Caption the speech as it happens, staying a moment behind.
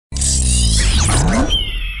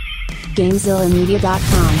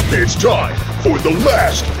GameZillaMedia.com. It's time for the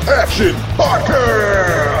Last Action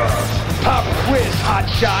Podcast! Pop quiz,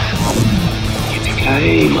 hotshot.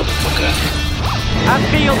 Yippee-ki-yay, motherfucker. I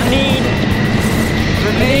feel the need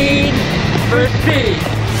for speed.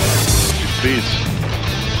 Speeds,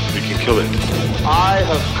 we can kill it. I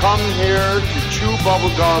have come here to chew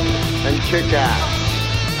bubblegum and kick ass.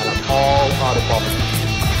 And I'm all out of bubblegum.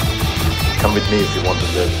 Come with me if you want to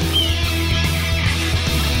live.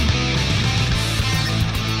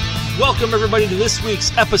 Welcome, everybody, to this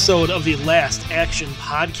week's episode of the Last Action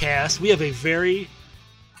Podcast. We have a very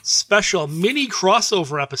special mini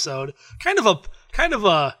crossover episode. Kind of a,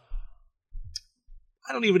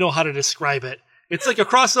 I don't even know how to describe it. It's like a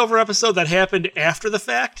crossover episode that happened after the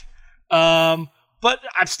fact. But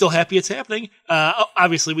I'm still happy it's happening.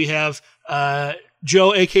 Obviously, we have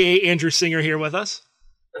Joe, a.k.a. Andrew Singer, here with us.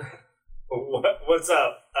 What's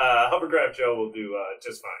up? Hovercraft Joe will do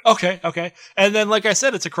just fine. Okay. And then, like I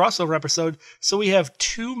said, it's a crossover episode, so we have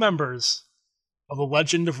two members of the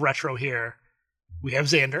Legend of Retro here. We have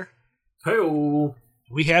Xander. Hey-o.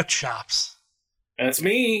 We have Chops. That's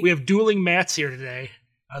me. We have dueling Matts here today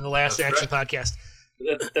on the Last Action Podcast.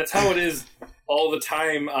 That's how it is all the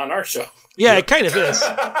time on our show. Yeah, it kind of is.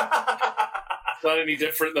 It's not any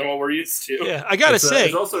different than what we're used to. Yeah, I gotta say.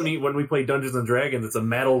 It's also neat when we play Dungeons & Dragons, it's a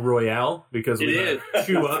Battle Royale, because we have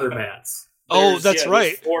two other mats. That's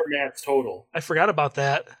right. There's 4 mats total. I forgot about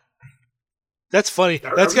that. That's funny.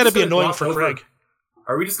 That's gotta be annoying for Craig.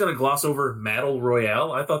 Are we just going to gloss over Battle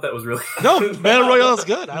Royale? I thought that was really... No, Battle Royale is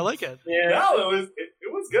good. I like it. Yeah. No, it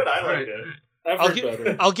was good. I liked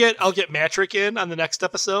it. I'll get Matrick in on the next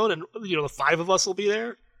episode, and the 5 of us will be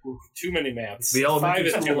there. Ooh, too many maps. The elementary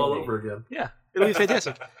school all over again. Yeah, it'll be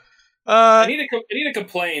fantastic. I need to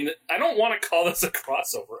complain that I don't want to call this a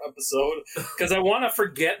crossover episode because I want to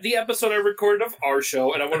forget the episode I recorded of our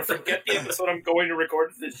show, and I want to forget the episode I'm going to record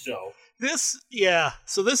of this show.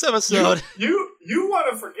 So this episode, you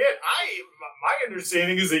want to forget? My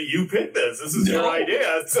understanding is that you picked this. This is your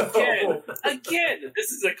idea. So. Again,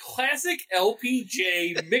 this is a classic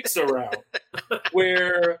LPJ mix-around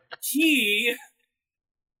where he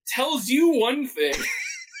tells you one thing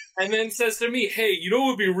and then says to me, hey, what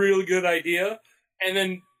would be a really good idea? And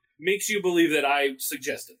then makes you believe that I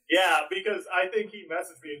suggested. Yeah, because I think he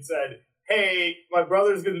messaged me and said, hey, my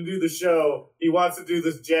brother's going to do the show. He wants to do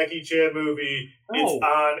this Jackie Chan movie. It's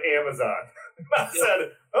on Amazon. I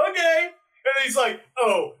said, okay. And he's like,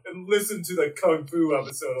 and listen to the Kung Fu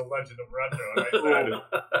episode of Legend of Retro. And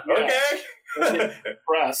I said, okay.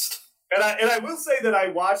 Impressed. And I will say that I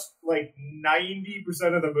watched like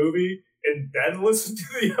 90% of the movie and then listened to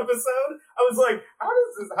the episode. I was like,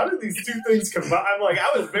 how did these two things combine? I'm like,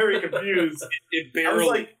 I was very confused. It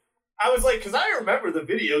barely. I was like, because I remember the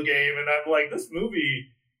video game, and I'm like, this movie.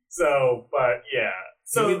 So, but yeah.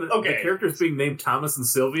 So, the characters being named Thomas and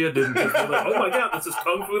Sylvia didn't just be like, oh my god, this is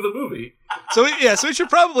Kung Fu the movie. So we should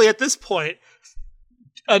probably at this point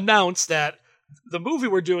announce that the movie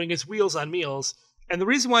we're doing is Wheels on Meals. And the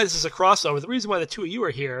reason why this is a crossover, the reason why the two of you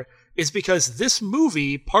are here, is because this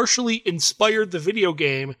movie partially inspired the video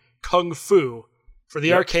game Kung Fu for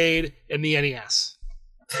the arcade and the NES.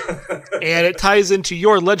 And it ties into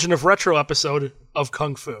your Legend of Retro episode of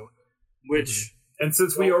Kung Fu. And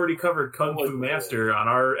since we already covered Kung Fu Master on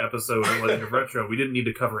our episode of Legend of Retro, we didn't need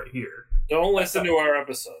to cover it here. Don't listen to our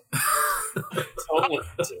episode. Don't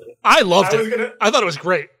listen to it. I loved it. I thought it was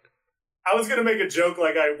great. I was going to make a joke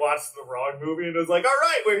like I watched the wrong movie and was like, all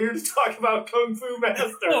right, we're here to talk about Kung Fu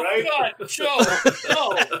Master, right? Oh, God, Joe,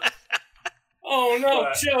 no. Oh,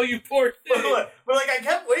 no, Joe, you poor thing. But I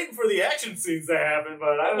kept waiting for the action scenes to happen,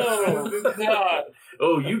 but I don't know. God.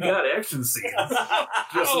 Oh, you got action scenes.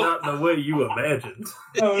 Just not in the way you imagined.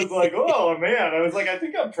 I was like, oh, man. I was like, I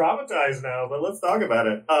think I'm traumatized now, but let's talk about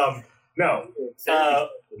it. No.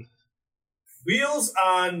 Wheels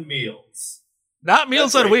on Meals. Not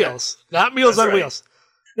Meals on Wheels. Not Meals on Wheels.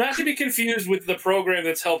 Not to be confused with the program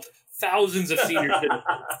that's helped thousands of senior citizens.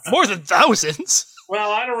 More than thousands? Well,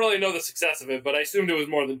 I don't really know the success of it, but I assumed it was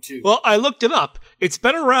more than 2. Well, I looked it up. It's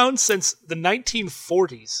been around since the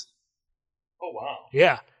 1940s. Oh, wow.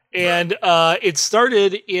 Yeah. And it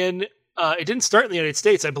started in... it didn't start in the United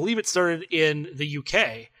States. I believe it started in the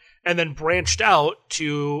UK and then branched out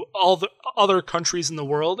to all the other countries in the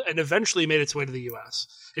world and eventually made its way to the U.S.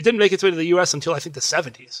 It didn't make its way to the U.S. until, I think, the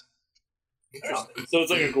 70s. So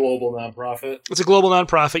it's like a global nonprofit? It's a global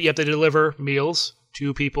nonprofit, yet they deliver meals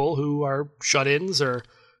to people who are shut-ins or,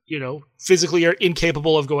 physically are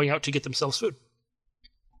incapable of going out to get themselves food.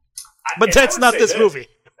 But that's not this movie.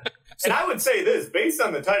 And I would say this, based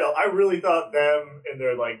on the title, I really thought them and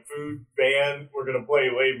their like food van were going to play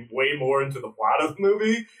way more into the plot of the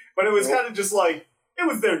movie. But it was kind of just like, it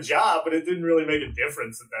was their job, but it didn't really make a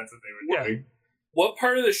difference if that's what they were doing. What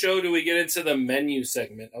part of the show do we get into the menu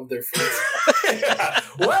segment of their food? Yeah.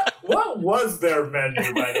 What was their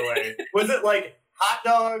menu, by the way? Was it like hot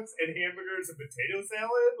dogs and hamburgers and potato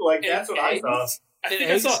salad? Like, that's what I saw. I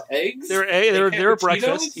think I saw eggs. They're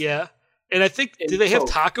breakfast, yeah. And I think, did they have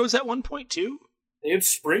tacos at one point, too? They had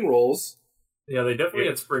spring rolls. Yeah, they definitely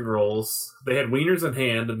had spring rolls. They had wieners in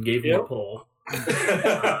hand and gave them a pull. You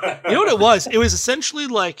know what it was? It was essentially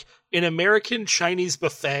like an American Chinese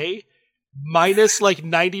buffet, minus like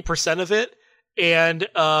 90% of it, and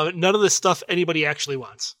none of the stuff anybody actually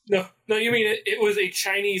wants. No, you mean it was a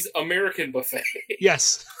Chinese American buffet?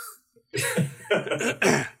 Yes.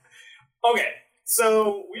 Okay,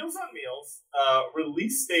 so Wheels on Meals,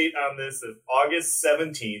 release date on this is August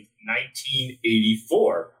 17th,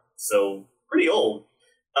 1984. So pretty old.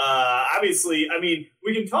 Obviously, I mean,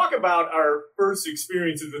 we can talk about our first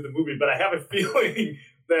experiences with the movie, but I have a feeling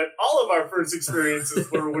that all of our first experiences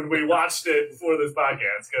were when we watched it for this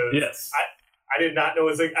podcast. Yes. I did not know.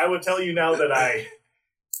 I will tell you now that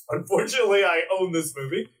unfortunately, I own this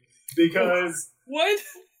movie because... What?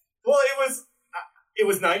 Well, it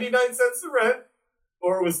was 99 cents to rent,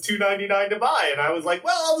 or it was $2.99 to buy, and I was like,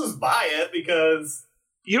 well, I'll just buy it because...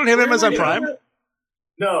 You don't have Amazon Prime?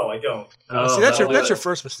 No, I don't. See, that's your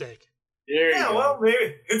first mistake. Well,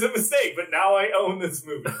 maybe it's a mistake, but now I own this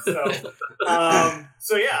movie. So,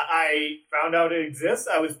 so yeah, I found out it exists.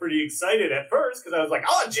 I was pretty excited at first because I was like,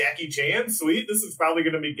 "Oh, Jackie Chan, sweet! This is probably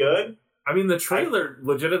going to be good." I mean, the trailer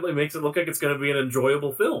legitimately makes it look like it's going to be an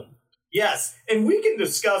enjoyable film. Yes, and we can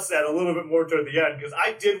discuss that a little bit more toward the end because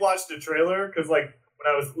I did watch the trailer because, like, when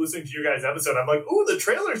I was listening to your guys' episode, I'm like, "Ooh, the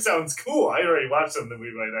trailer sounds cool." I already watched some of the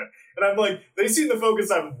movie by then, and I'm like, they seem to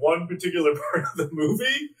focus on one particular part of the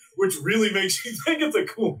movie, which really makes you think it's a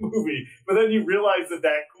cool movie. But then you realize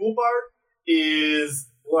that cool part is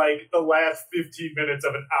like the last 15 minutes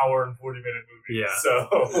of an hour and 40-minute movie. Yeah. So,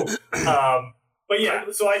 but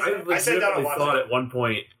yeah, so I sat down and watched thought it. At one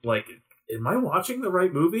point, like, am I watching the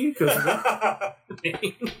right movie? Because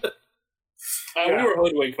we were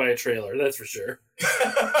hoodwinked by a trailer, that's for sure.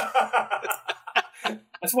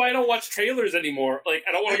 That's why I don't watch trailers anymore. Like,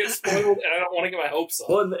 I don't want to get spoiled, and I don't want to get my hopes up.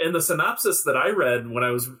 Well, and the synopsis that I read when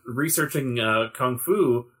I was researching Kung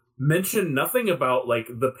Fu mentioned nothing about, like,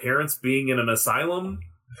 the parents being in an asylum,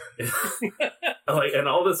 like, and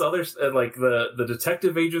all this other, like, the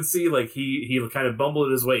detective agency, like, he kind of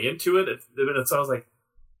bumbled his way into it, and so I was like,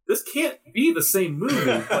 this can't be the same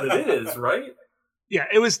movie, but it is, right? Yeah,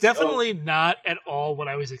 it was definitely not at all what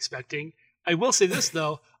I was expecting. I will say this,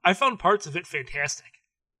 though. I found parts of it fantastic.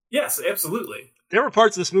 Yes, absolutely. There were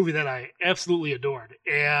parts of this movie that I absolutely adored,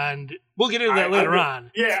 and we'll get into that later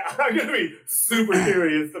on. Yeah, I'm going to be super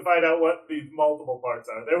curious to find out what these multiple parts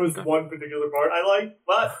are. There was one particular part I liked,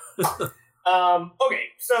 but... okay,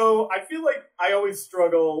 so I feel like I always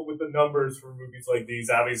struggle with the numbers for movies like these,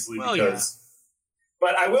 obviously, because... Yeah.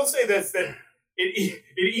 But I will say this, that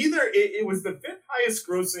it was the fifth highest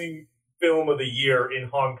grossing film of the year in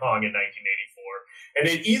Hong Kong in 1984. And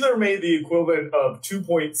it either made the equivalent of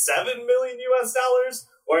 $2.7 million US,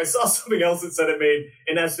 or I saw something else that said it made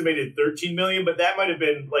an estimated $13 million, but that might have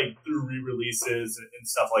been like through re-releases and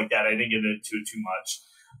stuff like that. I didn't get into it too much.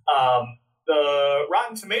 The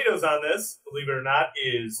Rotten Tomatoes on this, believe it or not,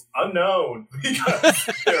 is unknown because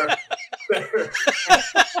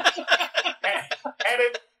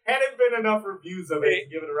hadn't been enough reviews of it to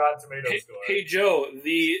give it a Rotten Tomatoes score. Hey Joe,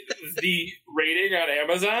 the rating on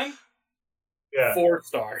Amazon. Yeah. 4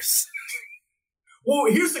 stars.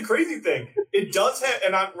 Well, here's the crazy thing. It does have,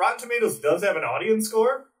 and Rotten Tomatoes does have an audience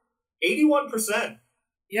score, 81%.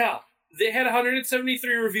 Yeah. They had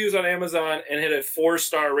 173 reviews on Amazon and had a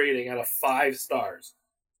 4-star rating out of 5 stars.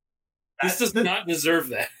 This does not deserve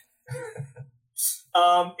that.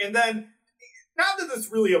 And then, not that this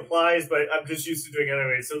really applies, but I'm just used to doing it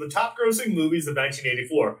anyway. So the top grossing movies of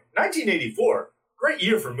 1984. 1984, great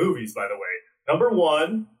year for movies, by the way. Number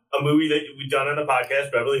 1, a movie that we've done on a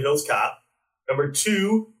podcast, Beverly Hills Cop. Number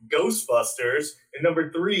 2, Ghostbusters. And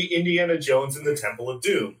number 3, Indiana Jones and the Temple of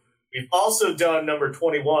Doom. We've also done number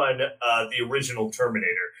 21, the original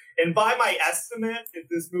Terminator. And by my estimate, if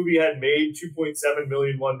this movie had made $2.7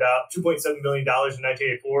 million in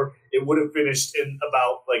 1984, it would have finished in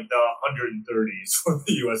about like the 130s for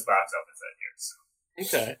the U.S. box office that year. So.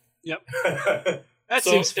 Okay. Yep. That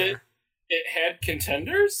seems fair. It had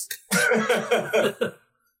contenders?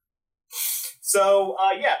 So,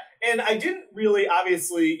 yeah. And I didn't really,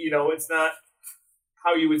 obviously, it's not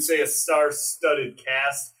how you would say a star-studded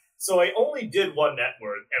cast. So I only did one net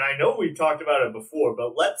worth, and I know we've talked about it before,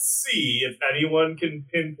 but let's see if anyone can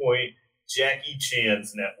pinpoint Jackie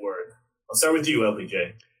Chan's net worth. I'll start with you,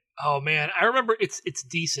 LBJ. Oh man, I remember it's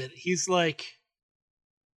decent. He's like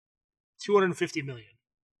 $250 million.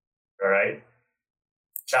 All right.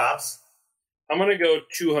 Chops. I'm gonna go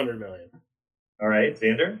 $200 million. All right,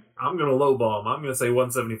 Xander. I'm going to lowball him. I'm going to say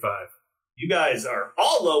 175. You guys are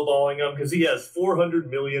all lowballing him because he has $400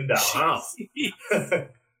 million. Wow.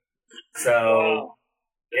 So,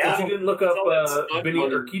 yeah. You didn't look up Benny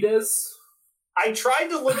Urquidez? I tried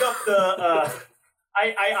to look up the.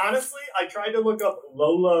 I tried to look up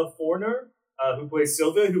Lola Forner, who plays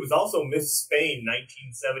Sylvia, who was also Miss Spain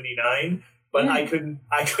 1979, but I could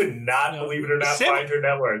not, believe it or not, find her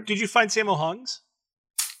network. Did you find Sammo Hung's?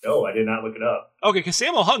 No, I did not look it up. Okay, because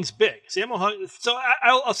Sammo Hung's big. Sammo Hung. So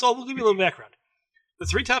I'll give you a little background. The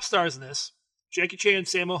three top stars in this: Jackie Chan,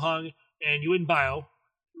 Sammo Hung, and Yuen Bio,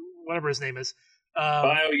 whatever his name is.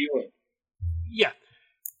 Bio Yuen. Yeah,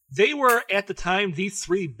 they were at the time the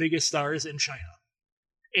three biggest stars in China,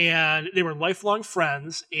 and they were lifelong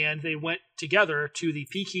friends. And they went together to the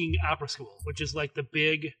Peking Opera School, which is like the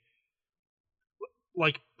big,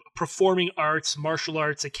 like performing arts, martial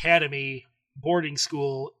arts academy boarding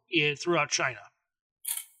school throughout China.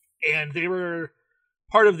 And they were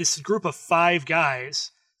part of this group of five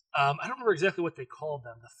guys. I don't remember exactly what they called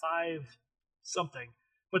them, the five something,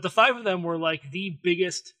 but the five of them were like the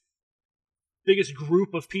biggest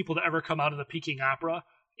group of people to ever come out of the Peking Opera.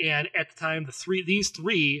 And at the time, these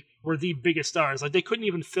three were the biggest stars. Like, they couldn't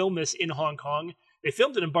even film this in Hong Kong. They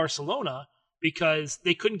filmed it in Barcelona because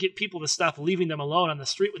they couldn't get people to stop leaving them alone on the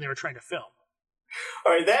street when they were trying to film.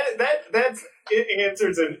 All right, it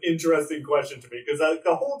answers an interesting question to me, because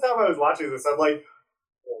the whole time I was watching this, I'm like,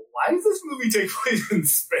 well, why does this movie take place in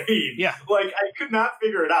Spain? Yeah. Like, I could not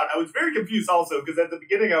figure it out. I was very confused also, because at the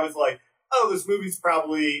beginning I was like, oh, this movie's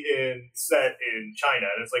probably set in China.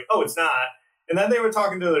 And it's like, oh, it's not. And then they were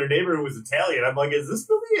talking to their neighbor who was Italian. I'm like, is this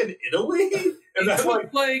movie in Italy? And then then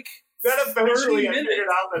eventually I figured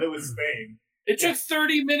out that it was Spain. It took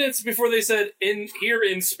 30 minutes before they said here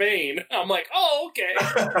in Spain. I'm like, oh, okay.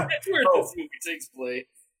 That's where this movie takes place.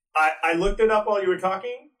 I looked it up while you were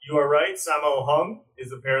talking. You are right. Sammo Hung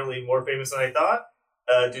is apparently more famous than I thought.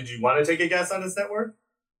 Did you want to take a guess on his net worth?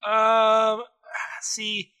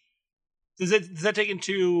 See, does that take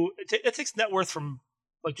into it takes net worth from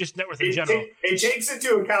like just net worth in general? It takes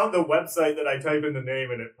into account the website that I type in the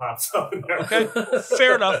name and it pops up. In there. Okay,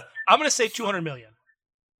 fair enough. I'm going to say 200 million.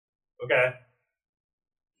 Okay.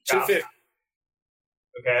 250.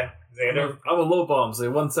 Okay, Xander. I'm a lowball him. Say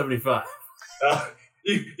 175.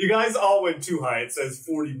 You guys all went too high. It says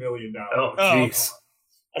 $40 million. Oh, jeez.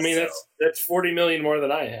 I mean, that's 40 million more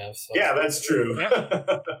than I have. So. Yeah, that's true. Yeah.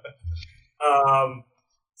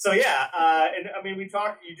 So yeah, and I mean, we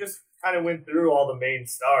talked. You just kind of went through all the main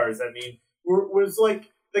stars. I mean, was like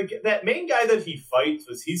that main guy that he fights,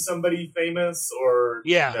 was he somebody famous or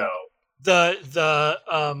no? The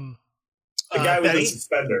guy with Benny? the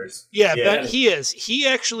suspenders. Yeah, Ben, he is. He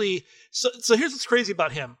actually. So here's what's crazy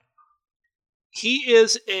about him. He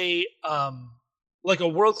is a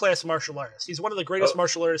world-class martial artist. He's one of the greatest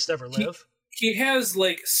martial artists to ever live. He has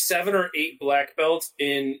like 7 or 8 black belts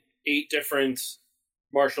in 8 different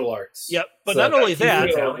martial arts. Yep, but not only that.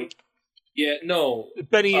 Yeah, no.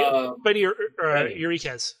 Benny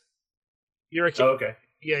Urquidez. Oh, okay.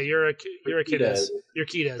 Yeah, Urquidez.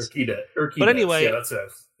 Urquidez. But anyway, yeah, that's what I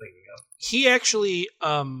was thinking of. He actually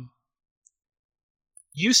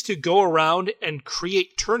used to go around and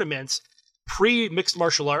create tournaments pre-mixed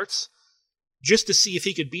martial arts just to see if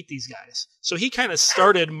he could beat these guys. So he kind of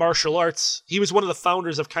started martial arts. He was one of the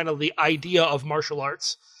founders of kind of the idea of martial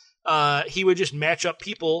arts. He would just match up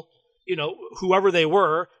people, whoever they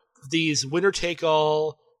were, these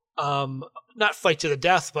winner-take-all, not fight to the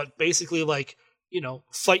death, but basically like,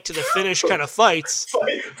 fight to the finish kind of fights.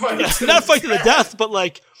 Not fight to the death, but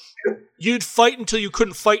like you'd fight until you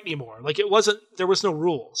couldn't fight anymore. Like there was no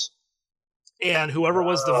rules. And whoever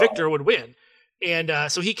was the victor would win. And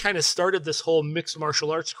so he kind of started this whole mixed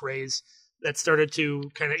martial arts craze that started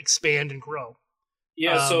to kind of expand and grow.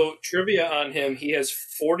 Yeah, so trivia on him, he has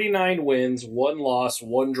 49 wins, 1 loss,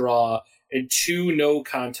 1 draw, and 2 no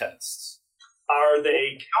contests. Are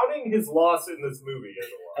they counting his loss in this movie as a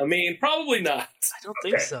loss? I mean, probably not. I don't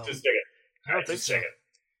think so. Just dig it. I don't think so.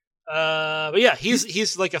 But yeah,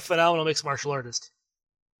 he's like a phenomenal mixed martial artist.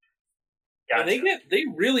 Gotcha. And they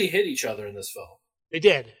really hit each other in this film. They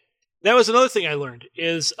did. That was another thing I learned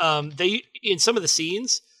is they in some of the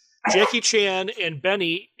scenes, Jackie Chan and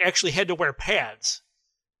Benny actually had to wear pads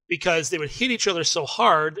because they would hit each other so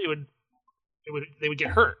hard they would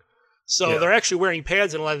get hurt. So they're actually wearing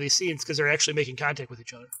pads in a lot of these scenes because they're actually making contact with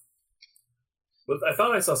each other. But I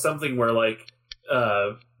thought I saw something where like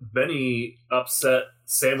Benny upset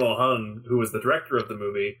Sammo Hung, who was the director of the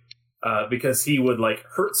movie, because he would like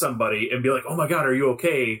hurt somebody and be like, "Oh my God, are you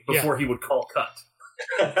okay?" before he would call cut.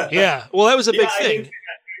 Yeah, well, that was a big thing.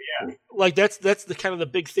 Yeah. Like that's the kind of the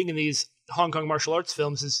big thing in these Hong Kong martial arts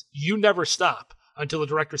films is you never stop until the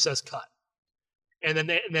director says cut, and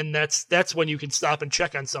then that's when you can stop and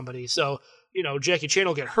check on somebody. So Jackie Chan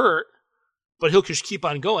will get hurt, but he'll just keep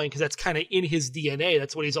on going because that's kind of in his DNA.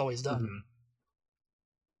 That's what he's always done. Mm-hmm.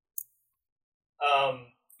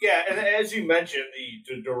 Yeah, and as you mentioned,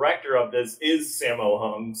 the director of this is Sammo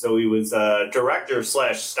Hung, so he was director /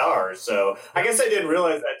 star. So I guess I didn't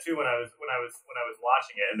realize that too when I was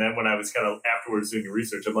watching it, and then when I was kind of afterwards doing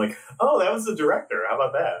research, I'm like, oh, that was the director. How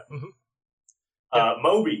about that? Mm-hmm.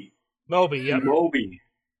 Moby, yeah, Moby.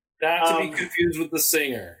 Not to be confused with the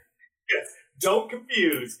singer. Yes, don't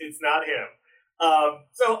confuse. It's not him.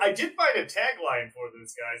 So I did find a tagline for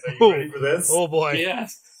this, guys. Are you ready for this? Oh boy,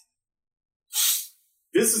 Yes.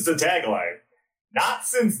 This is the tagline. Not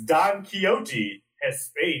since Don Quixote has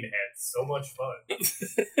Spain had so much fun.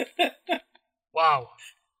 Wow.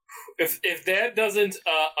 If that doesn't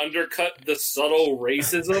undercut the subtle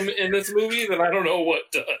racism in this movie, then I don't know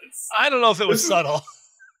what does. I don't know if it was subtle.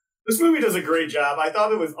 This movie does a great job. I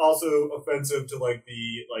thought it was also offensive to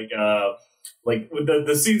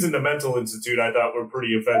the scenes in the mental institute. I thought were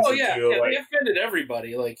pretty offensive. Oh yeah, too. they offended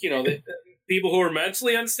everybody. The people who are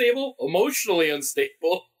mentally unstable, emotionally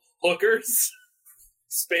unstable, hookers,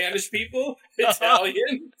 Spanish people,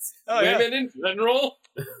 Italians, women in general.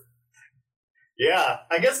 Yeah,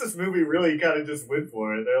 I guess this movie really kind of just went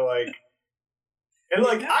for it. They're like, and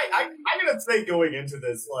like I gotta say, going into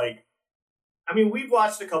this, we've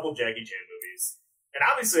watched a couple Jackie Chan movies, and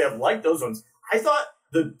obviously I've liked those ones. I thought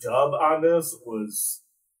the dub on this was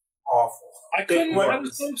awful. I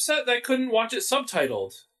was so upset that I couldn't watch it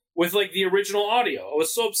subtitled with the original audio. I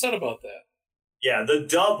was so upset about that. Yeah, the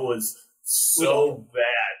dub was so bad.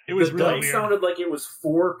 It was really weird. It sounded like it was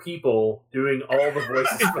 4 people doing all the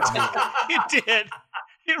voices. It did.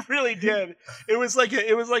 It really did. It was like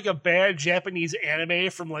a bad Japanese anime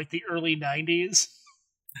from the early 90s.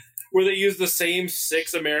 Where they use the same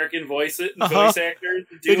 6 American voice actors. To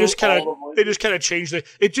do they just kind of changed it.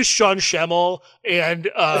 It's just Sean Schemmel and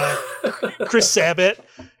Chris Sabat.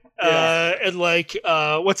 And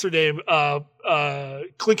what's her name?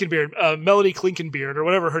 Klinkenbeard, Melody Klinkenbeard, or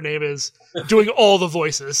whatever her name is, doing all the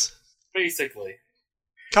voices. Basically.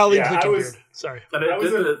 Colleen Klinkenbeard. Sorry. And it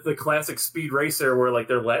did the classic Speed Racer where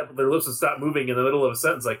their lips would stop moving in the middle of a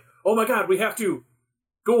sentence, oh my God, we have to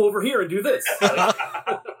go over here and do this.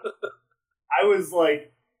 I was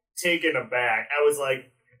taken aback. I was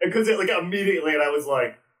because immediately, and I was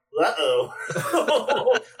like, uh-oh.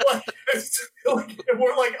 We're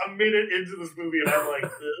a minute into this movie, and I'm like,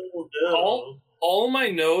 oh. All my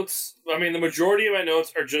notes, the majority of my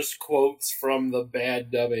notes are just quotes from the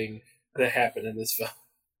bad dubbing that happened in this film.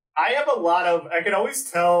 I have I can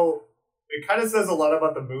always tell, it kind of says a lot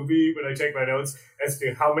about the movie when I take my notes as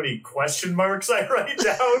to how many question marks I write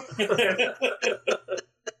down.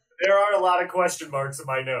 There are a lot of question marks in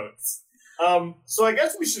my notes. So I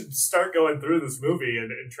guess we should start going through this movie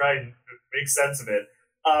and try and make sense of it.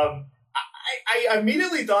 I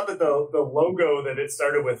immediately thought that the logo that it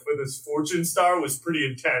started with for this fortune star was pretty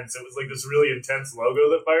intense. It was this really intense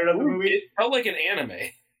logo that fired up the movie. It felt like an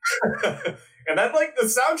anime. And then the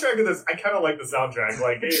soundtrack of this, I kind of like the soundtrack.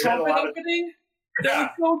 It had a lot of opening?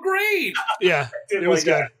 That was so great. Yeah, it was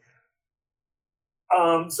good.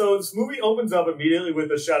 So this movie opens up immediately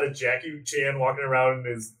with a shot of Jackie Chan walking around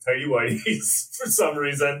in his tighty whities for some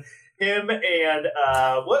reason. Him and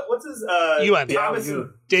what's his Ewan. Thomas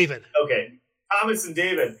and David. Okay, Thomas and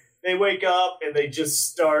David. They wake up and they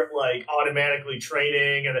just start automatically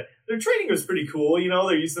training, and their training was pretty cool.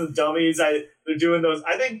 They're using the dummies. They're doing those.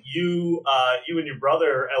 I think you and your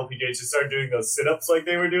brother LPJ just started doing those sit-ups like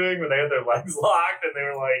they were doing when they had their legs locked, and they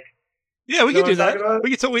were like. Yeah, we could do that.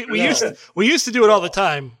 We used to do it all the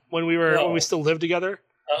time when we still lived together.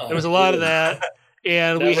 There was a lot of that,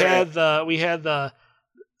 and we had the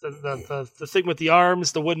thing with the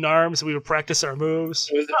arms, the wooden arms. We would practice our moves.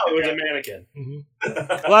 It was a mannequin.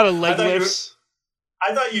 Mm-hmm. A lot of leg lifts.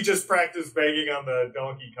 I thought you just practiced banging on the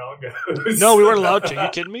Donkey Kong goes. No, we weren't allowed to. Are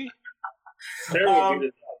you kidding me? So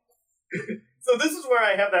this is where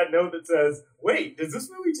I have that note that says, "Wait, does this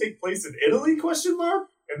movie take place in Italy?" ?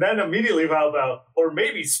 And then immediately followed out, or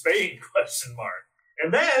maybe Spain ?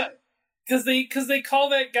 And then because they call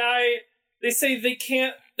that guy. They say they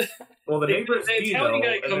can't Well, the neighbor's the Dino, Italian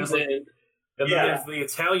guy and comes then, in, and then there's the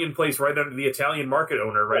Italian place right under the Italian market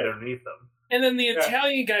owner right underneath them. and then the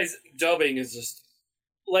Italian guy's dubbing is just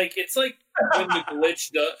like it's like when the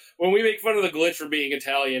glitch when we make fun of the glitch for being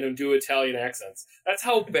Italian and do Italian accents. That's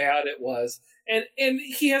how bad it was. And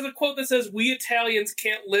he has a quote that says, "We Italians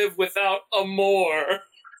can't live without amore."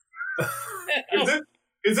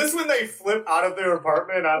 Is this when they flip out of their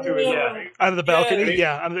apartment onto his out of the balcony?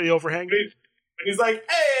 Yeah, under the overhang. And he's like,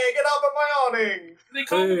 "Hey, get off of my awning!" They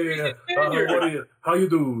call him crazy Spaniard. How you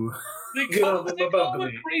do? They call him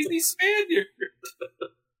a crazy Spaniard.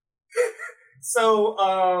 So,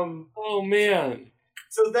 oh man.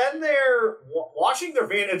 So then they're washing their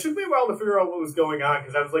van. It took me a while to figure out what was going on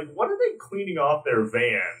because I was like, "What are they cleaning off their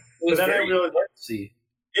van?" But then I realized, see.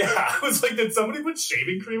 Yeah, I was like, "Did somebody put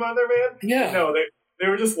shaving cream on their van?" Yeah. No, they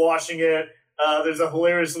were just washing it. There's a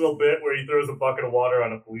hilarious little bit where he throws a bucket of water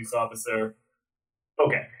on a police officer.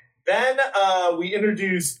 Okay. Then we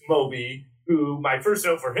introduce Moby, who my first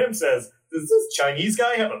note for him says, "Does this Chinese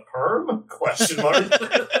guy have a perm?" Question mark.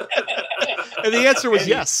 And the answer was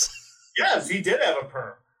yes. Yes, he did have a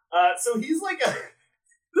perm. So he's like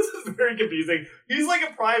this is very confusing. He's like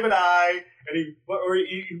a private eye, and he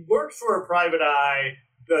works for a private eye.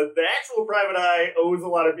 The actual private eye owes a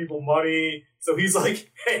lot of people money, so he's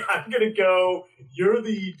like, "Hey, I'm gonna go. You're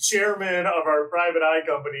the chairman of our private eye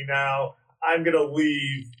company now. I'm gonna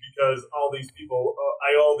leave because all these people,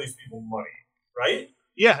 I owe all these people money." Right?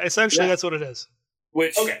 Yeah, essentially that's what it is.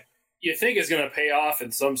 Which you think is going to pay off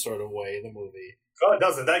in some sort of way in the movie. Oh, it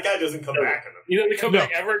doesn't. That guy doesn't come back. He doesn't come back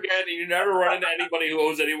ever again, and you never run into anybody who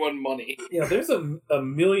owes anyone money. Yeah, there's a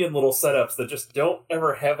million little setups that just don't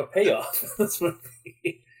ever have a payoff in this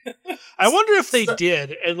movie. I wonder if they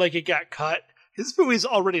did, and like it got cut. This movie's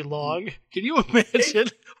already long. Can you imagine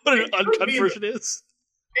what an uncut version is?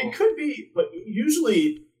 It could be, but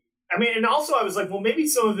usually, I mean, and also I was like, well, maybe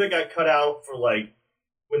some of it got cut out for like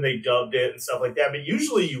when they dubbed it and stuff like that. But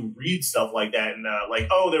usually you read stuff like that and like,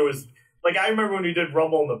 oh, there was like I remember when we did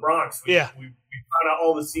Rumble in the Bronx. We found out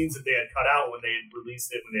all the scenes that they had cut out when they had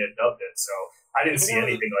released it when they had dubbed it. So I didn't see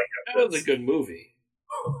anything like that. That was a good movie.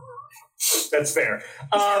 That's fair.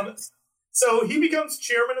 So he becomes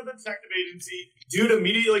chairman of the detective agency. Dude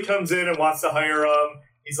immediately comes in and wants to hire him.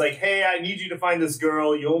 He's like, "Hey, I need you to find this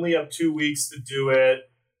girl. You only have 2 weeks to do it."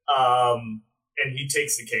 And he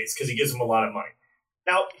takes the case because he gives him a lot of money.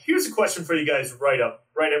 Now, here's a question for you guys right off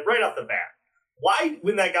the bat. Why,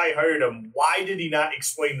 when that guy hired him, why did he not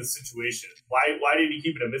explain the situation? Why did he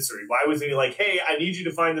keep it a mystery? Why wasn't he like, "Hey, I need you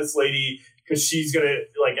to find this lady because she's gonna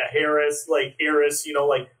like a heiress, you know,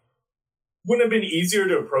 like." Wouldn't it have been easier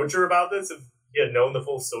to approach her about this if he had known the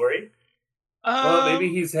full story? Well, maybe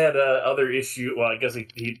he's had other issue. Well, I guess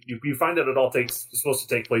you find out it all supposed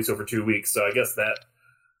to take place over 2 weeks. So I guess that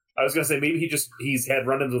I was going to say maybe he's had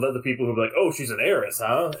run-ins with other people who are like, "Oh, she's an heiress,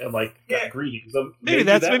 huh?" And like got greedy. So maybe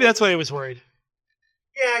that's why he was worried.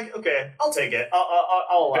 Yeah. Okay, I'll take it.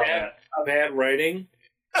 I'll allow that. Bad writing.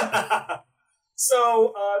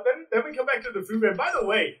 So then we come back to the food van. By the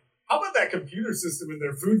way, how about that computer system in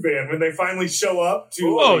their food van when they finally show up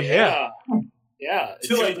to? Oh yeah. Yeah, it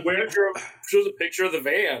To, like, shows a picture of the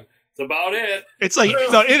van. That's about it. It's like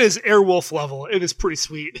no, it is Airwolf level. It is pretty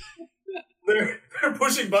sweet. They're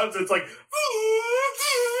pushing buttons. It's like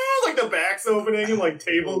the back's opening and like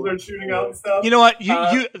tables are shooting out and stuff. You know what?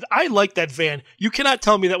 I like that van. You cannot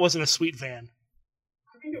tell me that wasn't a sweet van.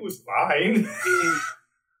 I mean, it was fine.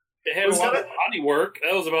 It had a lot of body work.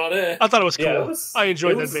 That was about it. I thought it was cool. Yeah, I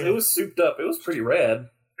enjoyed that van. It was souped up. It was pretty rad.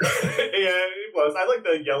 Yeah, it was. I like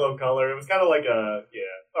the yellow color. It was kind of like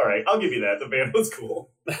all right, I'll give you that. The van was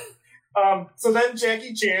cool. So then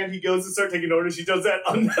Jackie Chan, he goes to start taking orders. He does that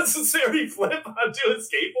unnecessary flip onto a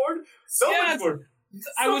skateboard. Much more.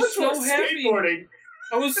 I was so happy. Skateboarding.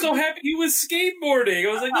 I was so happy he was skateboarding.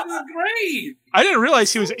 I was like, this is great. I didn't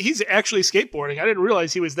realize he's actually skateboarding. I didn't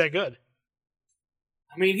realize he was that good.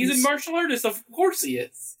 I mean, he's a martial artist. Of course he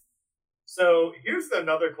is. So here's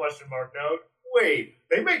another question mark note. Wait,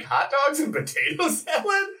 they make hot dogs and potato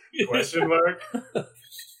salad? Question mark.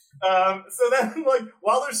 So then, like,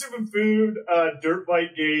 while they're serving food, Dirt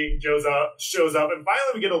Bike Gang shows up, and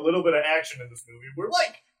finally we get a little bit of action in this movie. We're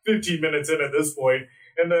like 15 minutes in at this point,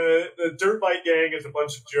 and the Dirt Bike Gang is a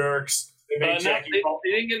bunch of jerks. They make Jackie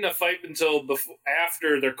they didn't get in a fight until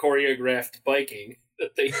after their choreographed biking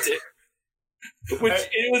that they did.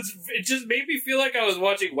 It just made me feel like I was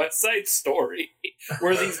watching West Side Story,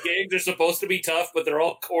 where these gangs are supposed to be tough, but they're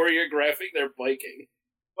all choreographing their biking.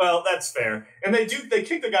 Well, that's fair, and they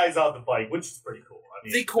kick the guys off the bike, which is pretty cool. I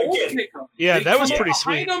mean, they cold kick them. Yeah, they that was pretty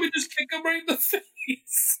sweet. Them and just kick them right in the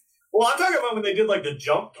face. Well, I'm talking about when they did like the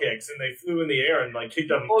jump kicks and they flew in the air and like kicked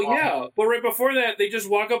them. Oh yeah, but right before that, they just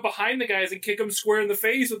walk up behind the guys and kick them square in the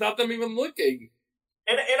face without them even looking.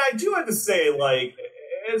 And I do have to say, like,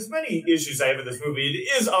 as many issues I have with this movie,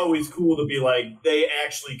 it is always cool to be like, they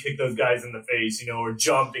actually kicked those guys in the face, or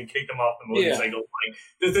jumped and kicked them off the motorcycle. Like,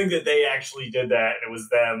 to think that they actually did that and it was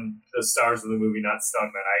them, the stars of the movie, not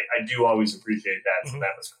stuntmen. I do always appreciate that, so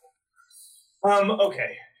that was cool.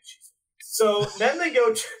 Okay. So then they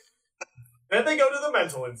go to the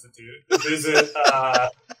mental institute to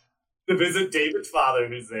visit David's father,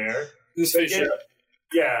 who's there.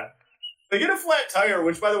 They get a flat tire,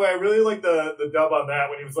 which, by the way, I really like the dub on that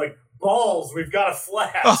when he was like, balls, we've got a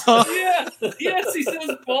flat. Yes, he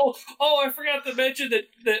says balls. Oh, I forgot to mention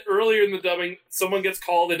that earlier in the dubbing, someone gets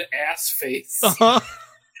called an ass face.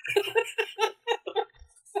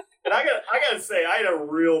 And I gotta say, I had a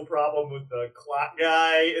real problem with the clock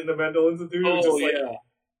guy in the mental institute.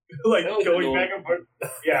 Like going back and forth.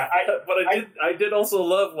 Yeah, I did also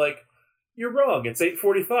love, like, you're wrong. It's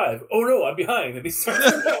 8:45. Oh no, I'm behind. And he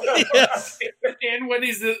starts. Yes. And when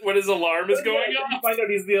his alarm is going off, you find out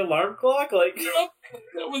he's the alarm clock. Like,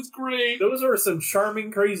 that was great. Those are some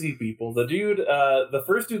charming, crazy people. The dude, the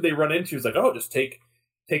first dude they run into is like, oh, just take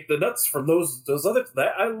the nuts from those other.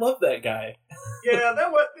 That I love that guy. Yeah,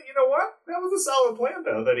 that was. You know what? That was a solid plan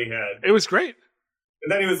though that he had. It was great.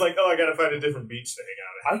 And then he was like, "Oh, I got to find a different beach to hang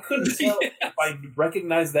out at." I couldn't tell if I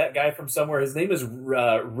recognized that guy from somewhere. His name is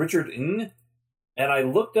Richard Ng, and I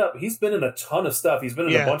looked up. He's been in a ton of stuff. He's been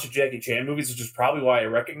in a bunch of Jackie Chan movies, which is probably why I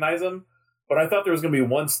recognize him. But I thought there was going to be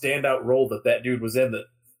one standout role that dude was in that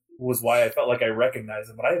was why I felt like I recognized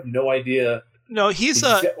him. But I have no idea. No, he's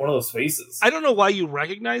one of those faces. I don't know why you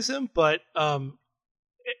recognize him, but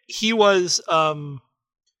he was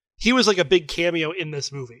like a big cameo in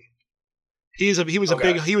this movie. He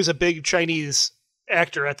was a big Chinese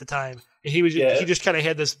actor at the time, and he just kind of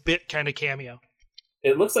had this bit kind of cameo.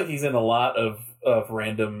 It looks like he's in a lot of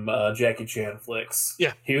random Jackie Chan flicks.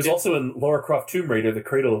 Yeah, he was also in Lara Croft Tomb Raider: The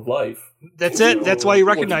Cradle of Life. That's it. That's why you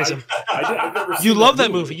recognize him. I've never seen you love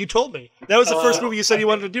that movie. You told me that was the first movie you said you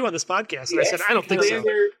wanted to do on this podcast, and I said I don't think so.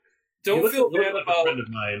 Don't feel bad about a friend of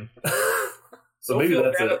mine. So don't maybe feel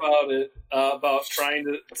that's bad it. about it. About trying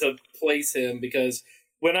to place him, because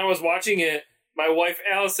when I was watching it, my wife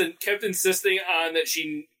Allison kept insisting on that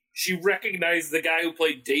she recognized the guy who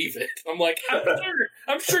played David. I'm like,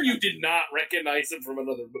 I'm sure you did not recognize him from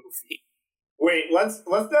another movie. Wait, let's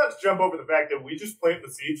not jump over the fact that we just planted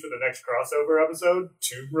the seeds for the next crossover episode,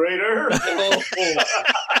 Tomb Raider.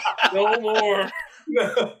 No more.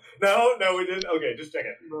 No, we didn't. Okay, just check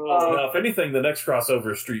it. No, if anything, the next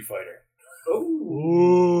crossover is Street Fighter.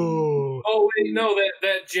 Ooh. Oh wait, no,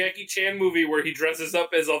 that Jackie Chan movie where he dresses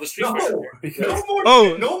up as all the Street Fighter.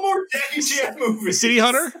 No more Jackie Chan movies. City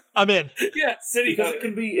Hunter? I'm in. Yeah, City Hunter.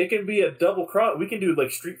 It can be a double cross. We can do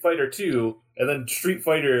like Street Fighter 2 and then Street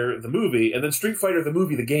Fighter the movie and then Street Fighter the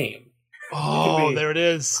movie the game. Oh, there it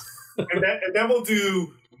is. and then we'll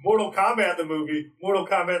do Mortal Kombat the movie, Mortal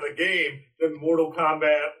Kombat the game, then Mortal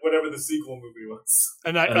Kombat whatever the sequel movie was.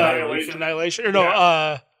 Annihilation. Or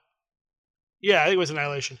no, yeah, I think it was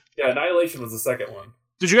Annihilation. Yeah, Annihilation was the second one.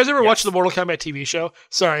 Did you guys ever watch the Mortal Kombat TV show?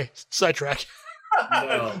 Sorry, sidetrack.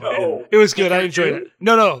 No. It was good. I enjoyed it.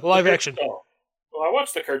 No, live action. Oh. Well, I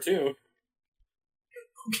watched the cartoon.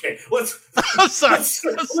 Okay, let's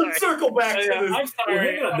circle back to this. I'm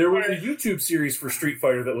sorry. Well, there was a YouTube series for Street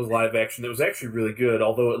Fighter that was live action that was actually really good,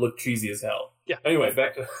 although it looked cheesy as hell. Yeah. Anyway,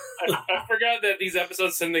 back to... I forgot that these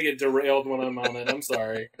episodes tend to get derailed when I'm on it. I'm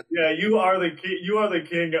sorry. Yeah, you are the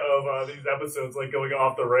king of these episodes, like going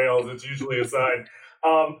off the rails. It's usually a sign.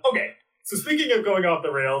 Okay, so speaking of going off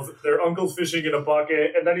the rails, their uncle's fishing in a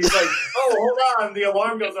bucket, and then he's like, "Oh, hold on, the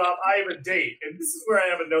alarm goes off. I have a date." And this is where I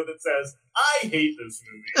have a note that says, "I hate this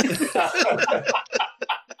movie."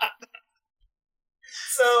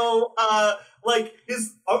 So, like,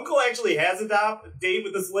 his uncle actually has a date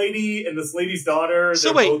with this lady and this lady's daughter.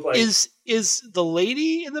 So wait, both, like, is the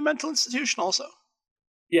lady in the mental institution also?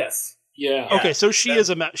 Yes. Yeah. Okay, so she is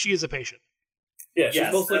a patient. Yeah,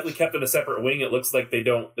 she's most likely kept in a separate wing. It looks like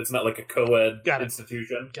it's not like a co-ed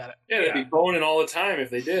institution. Got it. Yeah, they'd be boning all the time if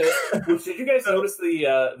they did. Did you guys notice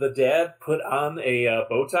the dad put on a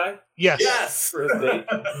bow tie? Yes. For his date?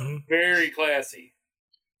 Very classy.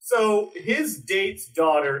 So his date's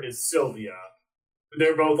daughter is Sylvia.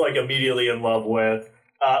 They're both like immediately in love with.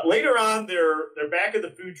 Later on, they're back at the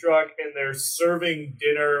food truck and they're serving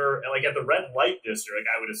dinner like at the red light district.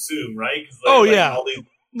 I would assume, right? Oh yeah.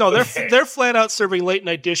 No, they're flat out serving late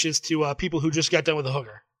night dishes to people who just got done with a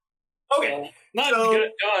hooker. Okay, not to get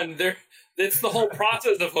it done. It's the whole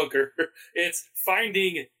process of hooker. It's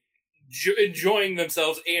finding enjoying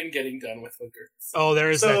themselves and getting done with hookers. Oh,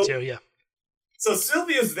 there is that too. Yeah. So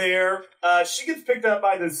Sylvia's there. She gets picked up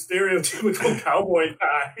by this stereotypical cowboy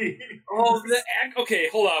guy. Oh, okay,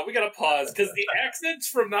 hold on. We gotta pause because the accents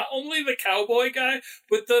from not only the cowboy guy,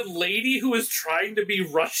 but the lady who was trying to be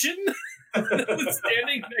Russian that was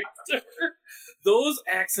standing next to her. Those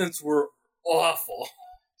accents were awful.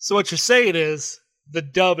 So what you're saying is the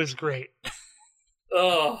dub is great.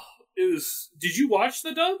 Oh, it was. Did you watch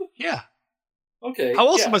the dub? Yeah. Okay. How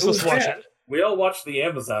else am I supposed to watch it? We all watched the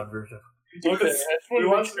Amazon version. Okay, I just want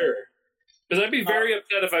to make sure. Because I'd be very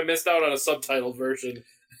upset if I missed out on a subtitled version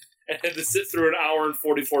and had to sit through an hour and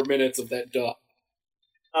 44 minutes of that dub.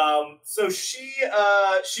 So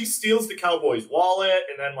she steals the cowboy's wallet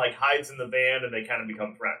and then like hides in the van, and they kind of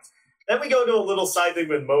become friends. Then we go to a little side thing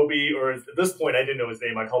with Moby, or at this point I didn't know his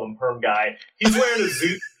name. I called him Perm Guy. He's wearing a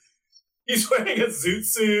zoot. He's wearing a zoot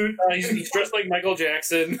suit. He's dressed like Michael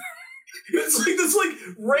Jackson. It's like this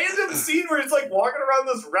random scene where he's like walking around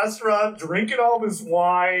this restaurant, drinking all this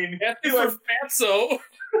wine. Asking for Fatso.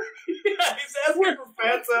 Yeah, he's asking for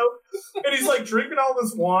Fatso, and he's like drinking all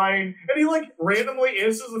this wine, and he like randomly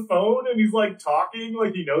answers the phone, and he's like talking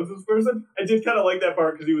like he knows this person. I did kind of like that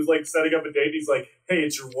part because he was like setting up a date. And he's like, "Hey,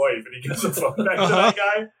 it's your wife," and he gives the phone back to that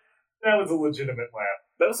guy. That was a legitimate laugh.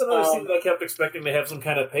 That was another scene that I kept expecting to have some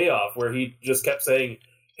kind of payoff, where he just kept saying,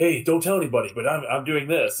 "Hey, don't tell anybody, but I'm doing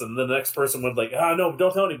this," and the next person would like, no,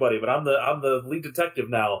 don't tell anybody, but I'm the lead detective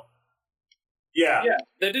now. Yeah,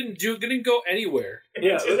 that didn't go anywhere.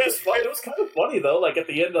 Yeah, it was kind of funny though. Like at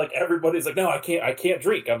the end, like everybody's like, "No, I can't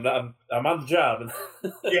drink. I'm on the job."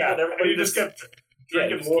 Yeah, and everybody just kept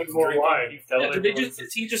drinking more and more wine.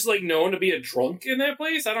 Is he just like known to be a drunk in that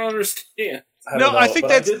place? I don't understand. I think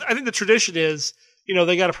the tradition is,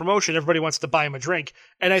 they got a promotion, everybody wants to buy him a drink,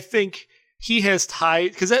 and I think he has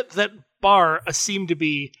tied, because that bar seemed to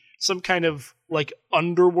be some kind of like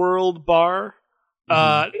underworld bar.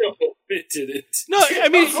 No, it didn't. No, I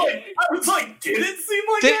mean, I was like, did it seem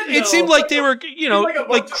like that? It seemed like they were,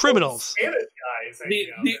 like criminals. Spanish guys.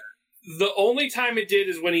 The only time it did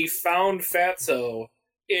is when he found Fatso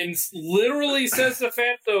and literally says to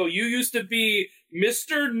Fatso, "You used to be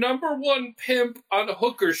Mr. Number One Pimp on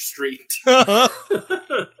Hooker Street."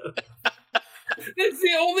 It's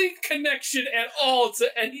the only connection at all to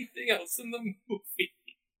anything else in the movie.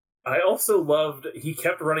 I also loved, he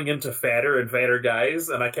kept running into fatter and fatter guys,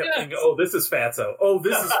 and I kept thinking, "Oh, this is Fatso. Oh,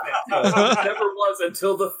 this is Fatso." It never was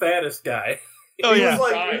until the fattest guy. Oh, he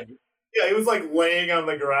was like laying on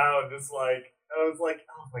the ground, just like, I was like,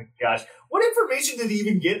 oh my gosh. What information did he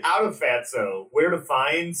even get out of Fatso? Where to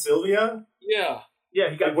find Sylvia? Yeah. Yeah,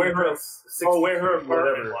 he got where her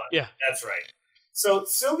apartment was. Yeah. That's right. So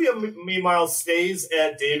Sylvia, meanwhile, stays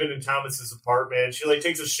at David and Thomas's apartment. She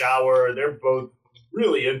takes a shower. They're both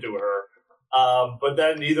really into her. But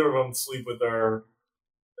then neither of them sleep with her.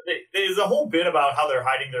 There's a whole bit about how they're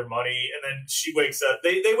hiding their money, and then she wakes up.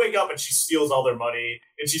 They wake up and she steals all their money,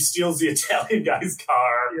 and she steals the Italian guy's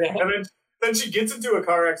car. Yeah. And then she gets into a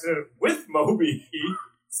car accident with Moby,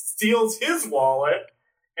 steals his wallet,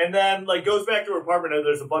 and then goes back to her apartment, and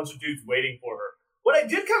there's a bunch of dudes waiting for her. What I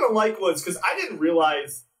did kind of like was, because I didn't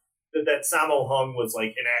realize that Sammo Hung was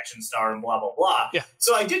an action star and blah blah blah. Yeah.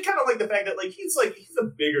 So I did kind of like the fact that he's a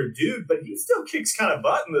bigger dude, but he still kicks kind of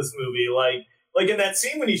butt in this movie. Like in that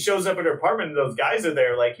scene when he shows up at her apartment and those guys are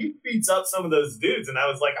there, he beats up some of those dudes, and I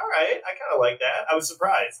was like, all right, I kind of like that. I was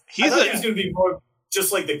surprised. I thought he was going to be more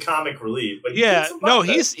just like the comic relief, but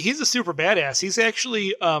he's a super badass. He's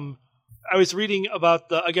actually I was reading about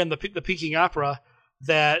the Peking Opera,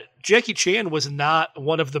 that Jackie Chan was not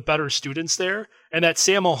one of the better students there, and that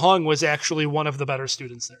Sammo Hung was actually one of the better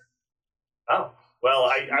students there. Oh, well,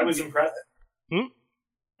 I was impressed.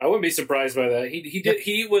 I wouldn't be surprised by that.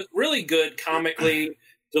 He was really good comically,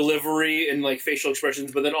 delivery and facial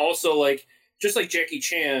expressions, but then also just like Jackie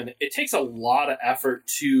Chan, it takes a lot of effort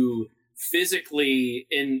to physically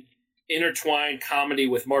intertwine comedy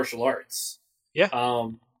with martial arts. Yeah.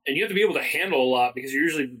 And you have to be able to handle a lot because you're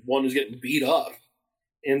usually one who's getting beat up.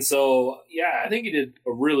 And so, yeah, I think he did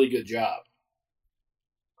a really good job.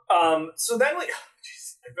 So then,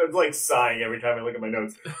 I'm sighing every time I look at my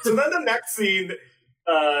notes. So then the next scene,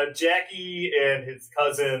 Jackie and his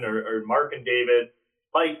cousin, or Mark and David,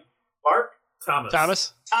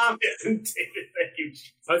 Thomas and David. Thank you.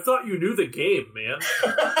 I thought you knew the game, man.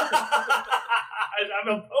 I'm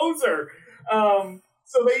a poser.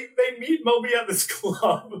 So they meet Moby at this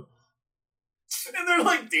club, and they're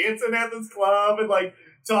dancing at this club and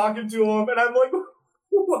talking to him, and I'm like,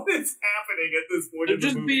 what is happening at this point? They're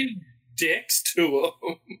just being dicks to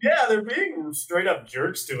him. Yeah, they're being straight up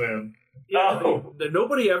jerks to him.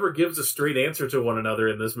 Nobody ever gives a straight answer to one another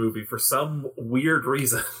in this movie for some weird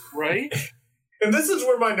reason. Right? And this is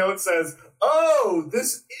where my note says, "Oh,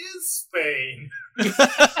 this is Spain." Because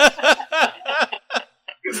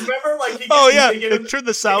remember, like, turn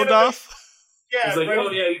the sound off. Yeah, he's like,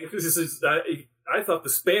 I thought the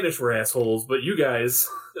Spanish were assholes, but you guys.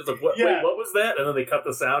 It's like, what? Wait, what was that? And then they cut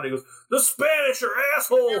the sound. And he goes, "The Spanish are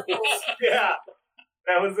assholes." Yeah,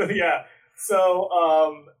 that was So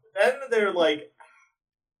then they're like.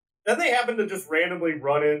 Then they happen to just randomly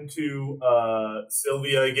run into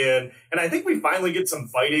Sylvia again. And I think we finally get some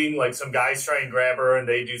fighting. Like, some guys try and grab her, and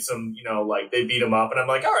they do some, they beat them up. And I'm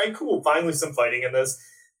like, all right, cool. Finally some fighting in this.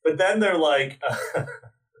 But then they're like,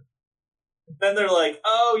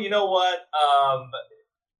 oh, you know what? I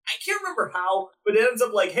can't remember how, but it ends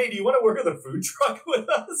up like, hey, do you want to work at the food truck with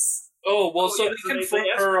us? Oh, well, so they confront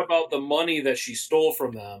her about the money that she stole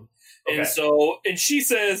from them. Okay. And she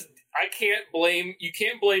says, you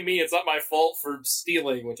can't blame me. It's not my fault for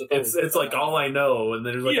stealing. Which it's like all I know. And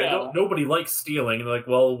then there's like, nobody likes stealing. And they're like,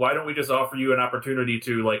 well, why don't we just offer you an opportunity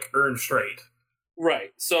to like earn straight?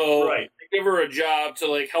 Right. So they give her a job to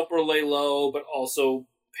like help her lay low, but also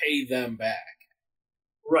pay them back.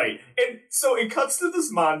 Right. And so it cuts to this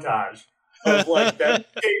montage of like them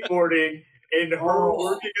skateboarding and her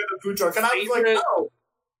working at the food truck. And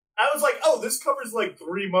I was like, oh, this covers like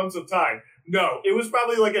 3 months of time. No, it was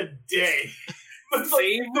probably like a day.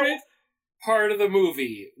 Favorite part of the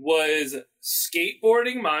movie was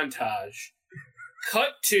skateboarding montage,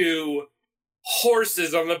 cut to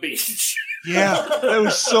horses on the beach. Yeah, that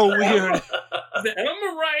was so weird.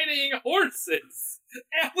 Them riding horses.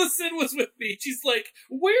 Allison was with me. She's like,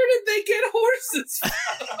 where did they get horses from?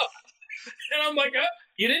 And I'm like,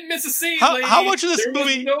 you didn't miss a scene, lady. How much of this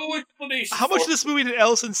movie? No explanation. How much of this movie did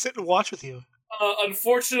Allison sit and watch with you?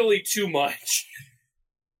 Unfortunately, too much.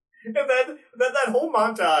 And then that whole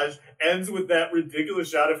montage ends with that ridiculous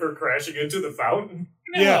shot of her crashing into the fountain.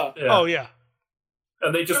 Yeah. Oh, yeah.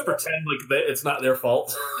 And they just pretend like it's not their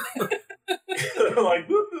fault. Like,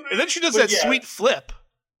 and then she does that sweet flip.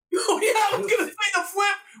 Oh, yeah, I was going to say the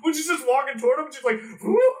flip when she's just walking toward him and she's like,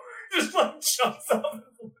 whoop, just like jumps up and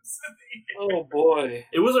flips in the air. Oh, boy.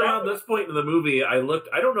 It was around this point in the movie, I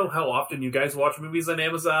don't know how often you guys watch movies on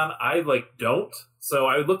Amazon. I, don't. So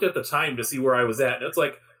I looked at the time to see where I was at, and it's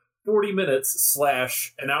like 40 minutes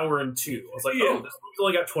 / an hour and 2. I was like, oh, this movie's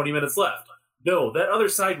only got 20 minutes left. No, that other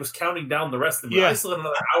side was counting down the rest of the movie. I still had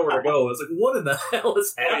another hour to go. I was like, what in the hell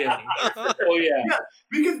is happening? Oh, yeah. Yeah,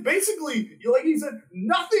 because basically, like he said,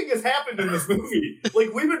 nothing has happened in this movie.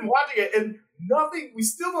 Like, we've been watching it, and nothing, we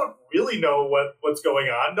still don't really know what's going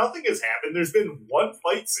on. Nothing has happened. There's been one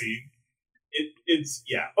fight scene. It's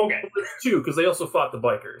okay. Two, because they also fought the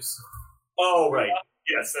bikers. Oh, right.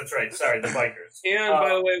 Yes, that's right. Sorry, the bikers. And, by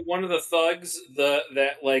the way, one of the thugs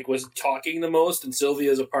that was talking the most in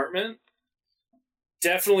Sylvia's apartment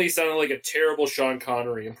definitely sounded like a terrible Sean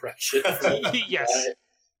Connery impression. Yes.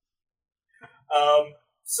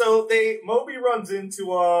 So Moby runs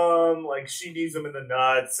into him, like, she needs him in the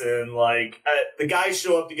nuts, and, like, the guys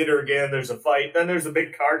show up to get her again. There's a fight. Then there's a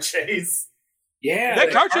big car chase. Yeah. That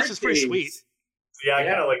car chase is pretty sweet. Yeah, I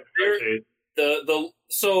kind of like the car chase.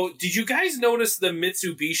 So, did you guys notice the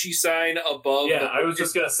Mitsubishi sign above? Yeah, I was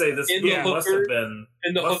just going to say, this must have been...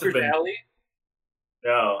 In the Hooker's Alley?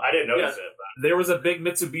 No, I didn't notice it. There was a big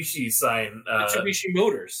Mitsubishi sign. Mitsubishi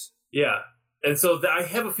Motors. Yeah. And so I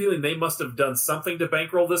have a feeling they must have done something to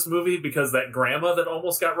bankroll this movie, because that grandma that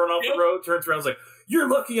almost got run off the road turns around and is like, you're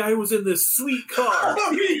lucky I was in this sweet car.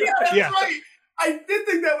 Oh, yeah, that's right. I did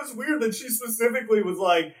think that was weird that she specifically was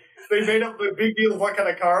like, they made up a big deal of what kind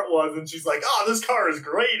of car it was, and she's like, oh, this car is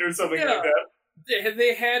great, or something like that.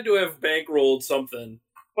 They had to have bankrolled something.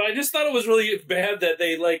 But I just thought it was really bad that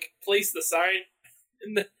they, placed the sign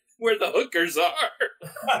where the hookers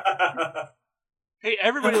are. Hey,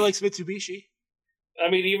 everybody likes Mitsubishi. I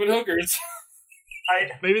mean, even hookers.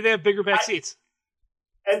 Maybe they have bigger back seats.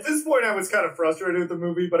 At this point, I was kind of frustrated with the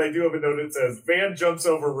movie, but I do have a note that says, van jumps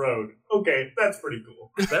over road. Okay, that's pretty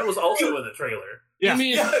cool. That was also in the trailer. Yeah.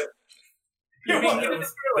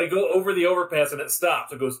 They go over the overpass and it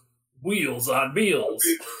stops. It goes, wheels on meals.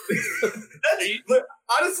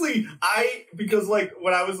 Honestly, because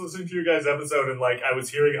when I was listening to your guys' episode and I was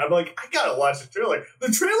hearing, I'm like, I gotta watch the trailer. The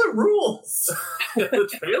trailer rules. The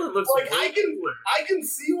trailer looks like I can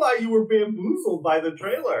see why you were bamboozled by the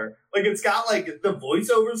trailer. Like, it's got the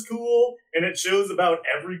voiceover's cool, and it shows about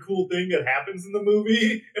every cool thing that happens in the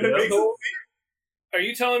movie, and it makes it. Are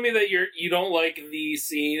you telling me that you don't like the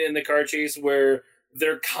scene in the car chase where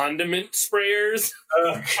their condiment sprayers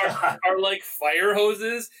are like fire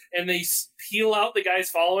hoses, and they peel out the guys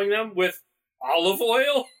following them with olive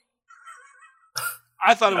oil.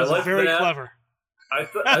 I thought it was like very that. clever. I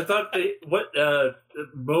thought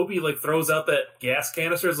Moby like throws out that gas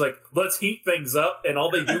canister is like, let's heat things up, and all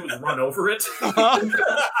they do is run over it.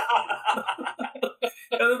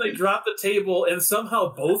 And then they drop the table, and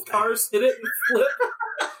somehow both cars hit it and flip.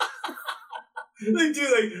 They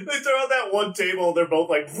do. They throw out that one table. They're both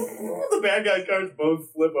like the bad guys' cars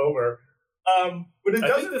both flip over. But it I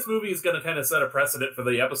doesn't. think this movie is going to kind of set a precedent for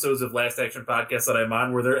the episodes of Last Action Podcast that I'm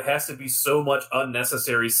on, where there has to be so much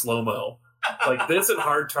unnecessary slow mo. Like this and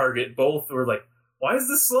Hard Target both were like, why is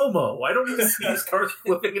this slow mo? Why don't you see these cars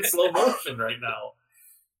flipping in slow motion right now?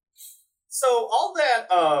 So all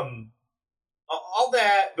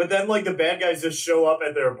that, but then like the bad guys just show up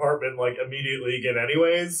at their apartment like immediately again,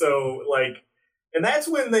 anyways. So like, and that's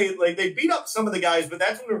when they beat up some of the guys, but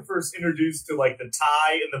that's when we're first introduced to like the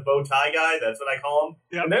tie and the bow tie guy. That's what I call them.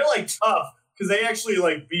 Yep. And they're like tough because they actually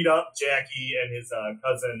like beat up Jackie and his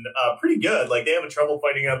cousin pretty good. Like they have trouble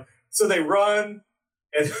fighting him, so they run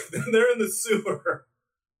and they're in the sewer.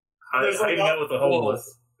 Hiding out with the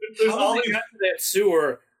homeless. How they got to that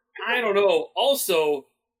sewer? I don't know. Also,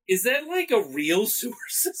 is that like a real sewer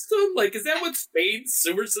system? Like, is that what Spain's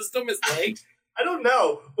sewer system is like? I don't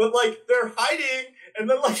know, but like they're hiding, and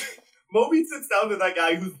then like Moby sits down to that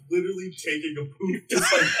guy who's literally taking a poop, just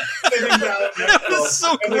like sitting down next to him. That's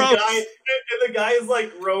so and gross. The guy is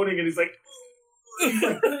like groaning, and he's like, and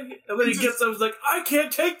then he gets up, and he's like, I can't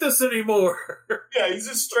take this anymore. Yeah, he's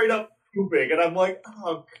just straight up pooping, and I'm like,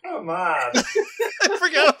 oh come on. I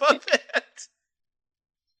forgot about that.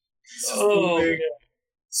 Oh.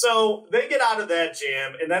 So they get out of that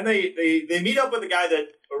jam, and then they meet up with the guy that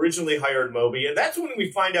originally hired Moby, and that's when we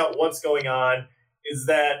find out what's going on. Is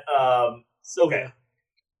that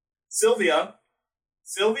Sylvia's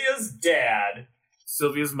dad,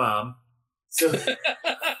 Sylvia's mom.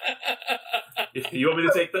 You want me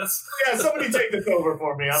to take this? Yeah, somebody take this over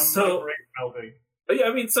for me. I'm great helping.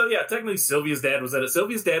 Technically Sylvia's dad was at it.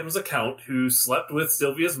 Sylvia's dad was a count who slept with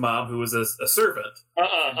Sylvia's mom, who was a servant,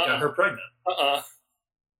 and got her pregnant.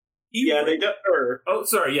 They got her. Oh,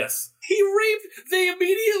 sorry, yes. He raped. They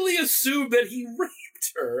immediately assumed that he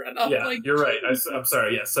raped her. And I'm like, you're right. I'm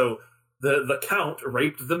sorry. Yeah, so the count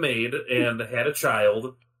raped the maid and had a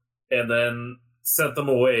child, and then sent them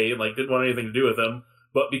away. Like didn't want anything to do with them.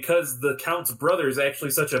 But because the count's brother is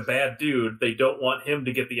actually such a bad dude, they don't want him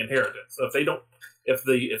to get the inheritance. So if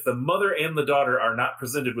the mother and the daughter are not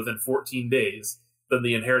presented within 14 days, then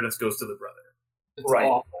the inheritance goes to the brother. It's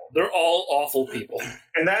awful. They're all awful people.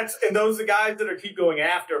 And those the guys that keep going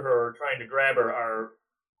after her, trying to grab her, are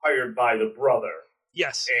hired by the brother.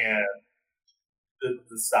 Yes. And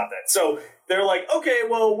to stop that. So they're like, okay,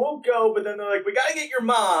 well, we'll go, but then they're like, we gotta get your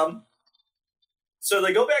mom. So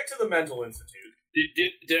they go back to the mental institute.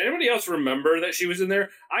 Did anybody else remember that she was in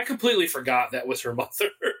there? I completely forgot that was her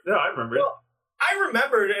mother. No, I remember it. Well, I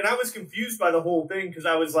remembered, and I was confused by the whole thing because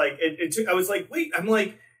I was like, I was like, wait, I'm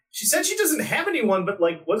like, she said she doesn't have anyone, but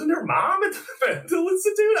like, wasn't her mom at the mental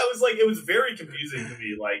institute? I was like, it was very confusing to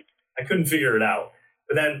me. Like, I couldn't figure it out.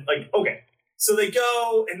 But then, like, okay, so they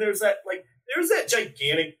go, and there's that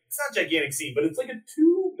gigantic, it's not gigantic scene, but it's like a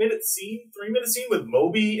 2-minute scene, 3-minute scene with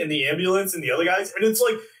Moby and the ambulance and the other guys, and it's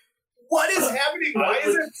like, what is happening? Why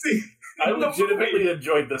is that scene? I legitimately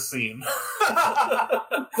enjoyed this scene.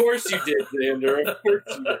 Of course you did, Xander. Of course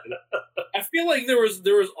you did. I feel like there was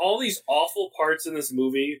all these awful parts in this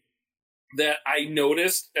movie that I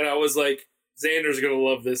noticed, and I was like, Xander's gonna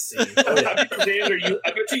love this scene. Xander,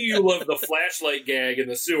 I bet you loved the flashlight gag in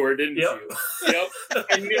the sewer, didn't you? Yep.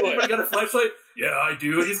 I knew it. Anybody got a flashlight? Yeah, I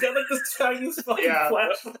do. And he's got like this tiniest fucking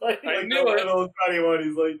flashlight. I knew it. Little tiny one.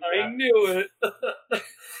 He's like, I knew it.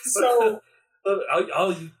 So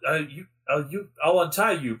I'll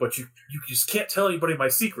untie you, but you just can't tell anybody my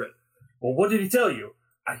secret. Well, what did he tell you?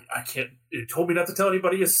 I can't. He told me not to tell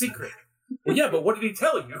anybody his secret. Well, yeah, but what did he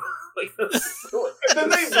tell you? Like that's so, and then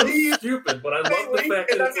they leave. Stupid, but I love the fact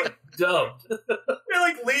that it's like dubbed. They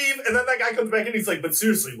like leave, and then that guy comes back and he's like, "But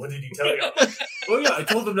seriously, what did he tell you?" Well, yeah, I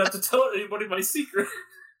told him not to tell anybody my secret.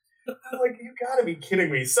 I'm like, you gotta be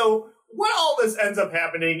kidding me. So what all this ends up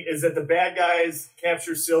happening is that the bad guys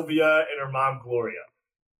capture Sylvia and her mom Gloria,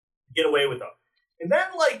 get away with them, and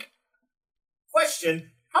then like,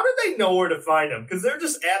 question: how did they know where to find them? Because they're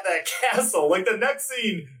just at that castle. Like the next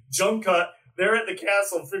scene, jump cut. They're at the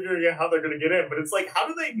castle figuring out how they're going to get in, but it's like, how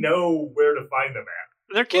do they know where to find them at?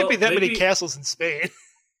 There can't be that many castles in Spain.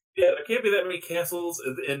 Yeah, there can't be that many castles,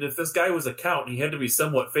 and if this guy was a count, he had to be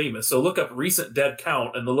somewhat famous. So look up recent dead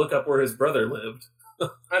count, and look up where his brother lived.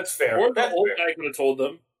 That's fair. Or the That's old fair. guy could have told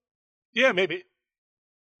them. Yeah, maybe.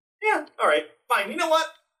 Yeah, all right, fine. You know what?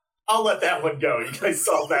 I'll let that one go. You guys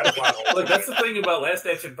solved that one. Look, that's the thing about Last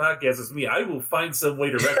Action Podcast is me. I will find some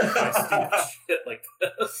way to rectify stupid shit like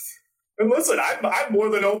this. And listen, I'm more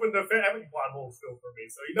than open to having plot holes still for me.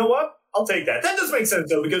 So you know what? I'll take that. That does make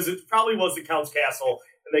sense though, because it probably was the Count's castle,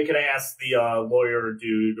 and they could ask the lawyer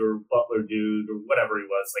dude or butler dude or whatever he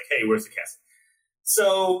was, like, "Hey, where's the castle?"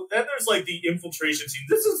 So then there's like the infiltration scene.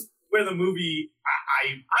 This is where the movie,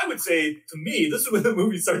 I would say, to me, this is where the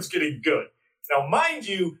movie starts getting good. Now, mind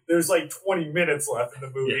you, there's like 20 minutes left in the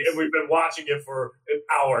movie, Yes. and we've been watching it for an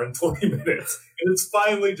hour and 20 minutes, and it's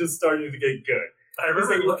finally just starting to get good. I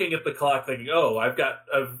remember looking at the clock thinking, oh, I've got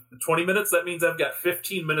 20 minutes? That means I've got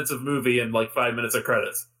 15 minutes of movie and like 5 minutes of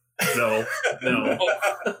credits. No.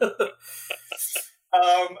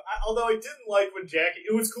 Although I didn't like when Jackie,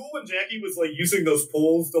 it was cool when Jackie was like using those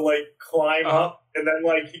poles to like climb up, and then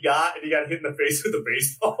like he got hit in the face with a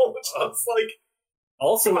baseball, which I was like,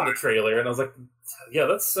 also in the trailer, and I was like, yeah,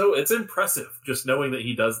 it's impressive just knowing that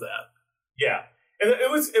he does that. yeah. And I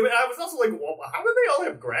was also like, well, how did they all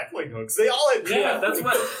have grappling hooks? They all had Yeah, grappling that's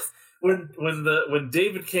what. hooks. When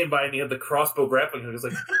David came by and he had the crossbow grappling hook, I was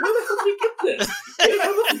like, where the hell did he get this? He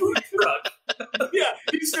had a food truck. Yeah,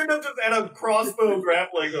 he straight up just had a crossbow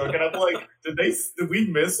grappling hook, and I'm like, did we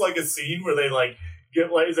miss like a scene where they like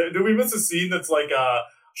get like? Did we miss a scene that's like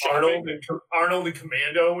Arnold and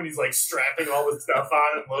Commando when he's like strapping all the stuff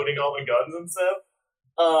on and loading all the guns and stuff?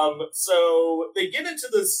 So they get into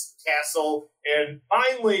this castle, and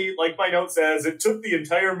finally, like my note says, it took the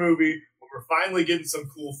entire movie, but we're finally getting some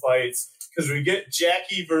cool fights, because we get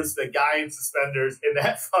Jackie versus the guy in suspenders, and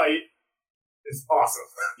that fight is awesome.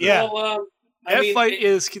 Yeah. Well, That fight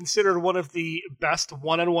is considered one of the best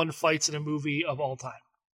one-on-one fights in a movie of all time.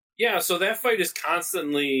 Yeah, so that fight is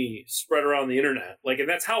constantly spread around the internet. Like, and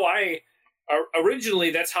that's how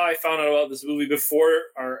originally, that's how I found out about this movie before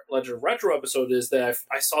our Legend of Retro episode, is that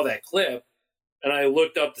I saw that clip, and I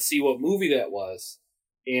looked up to see what movie that was.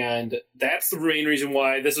 And that's the main reason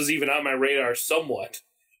why this was even on my radar somewhat,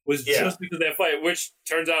 was just because of that fight, which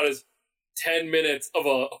turns out is 10 minutes of a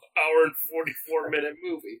hour and 44-minute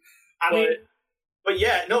movie. But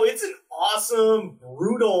yeah, no, it's an awesome,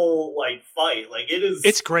 brutal, like, fight. Like, it is...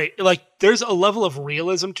 It's great. Like, there's a level of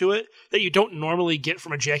realism to it that you don't normally get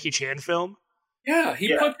from a Jackie Chan film. Yeah,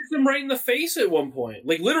 he punches him right in the face at one point.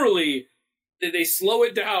 Like, literally, they slow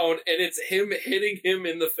it down, and it's him hitting him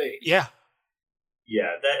in the face. Yeah.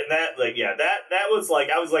 Yeah, that was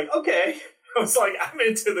like, I was like, okay. I was like, I'm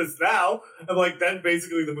into this now. And like, then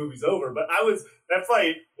basically the movie's over. But that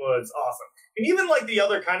fight was awesome. And even like the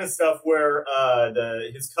other kind of stuff where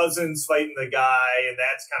his cousin's fighting the guy, and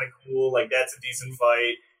that's kind of cool. Like, that's a decent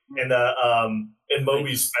fight. And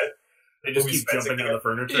Moby's... They just keep jumping on the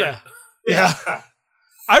furniture. Yeah.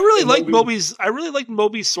 I really liked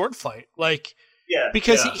Moby's sword fight. Like,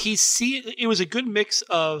 because it was a good mix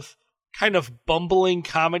of kind of bumbling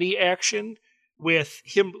comedy action with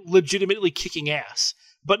him legitimately kicking ass,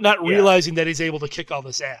 but not realizing that he's able to kick all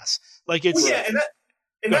this ass. Like, it's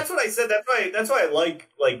and that's what I said. That's why I like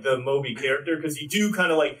the Moby character, because you do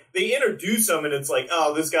kind of like, they introduce him and it's like,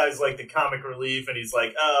 oh, this guy's like the comic relief, and he's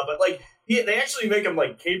like, but like they actually make him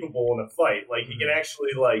like capable in a fight. Like, he can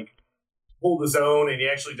actually like hold his own, and he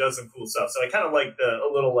actually does some cool stuff. So I kind of like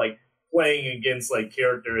a little like playing against like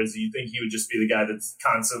character, as you think he would just be the guy that's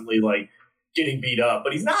constantly like getting beat up,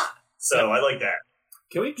 but he's not. So I like that.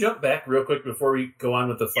 Can we jump back real quick before we go on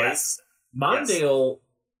with the fight? Yes. Mondale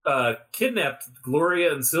kidnapped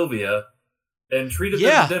Gloria and Sylvia and treated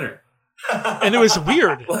them to dinner. And it was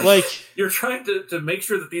weird. Like, you're trying to make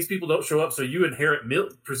sure that these people don't show up so you inherit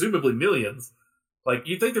presumably millions. Like,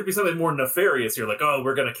 you'd think there'd be something more nefarious here, like, oh,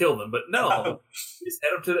 we're going to kill them. But no. Just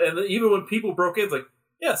head up to... And even when people broke in, it's like,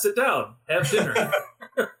 yeah, sit down. Have dinner.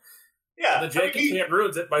 Yeah. And the Jackie Chan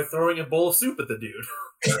ruins it by throwing a bowl of soup at the dude.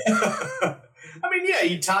 I mean, yeah,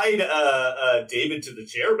 he tied David to the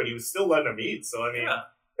chair, but he was still letting him eat. So, I mean...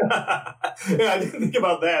 I didn't think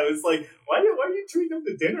about that. It was like, why do you treat him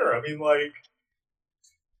to dinner? I mean, like...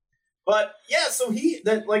 But, yeah, so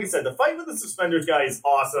like I said, the fight with the suspenders guy is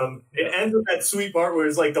awesome. It ends with that sweet part where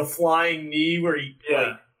it's like the flying knee where he...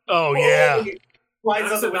 Like,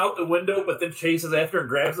 flies out the window, but then chases after and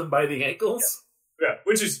grabs him by the ankles. Yeah,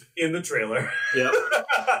 which is in the trailer. Yep.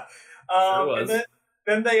 And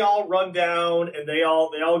then they all run down, and they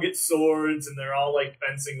all get swords, and they're all like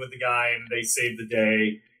fencing with the guy, and they save the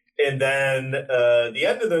day. And then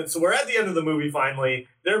so we're at the end of the movie finally.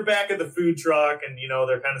 They're back at the food truck, and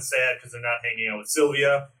they're kind of sad because they're not hanging out with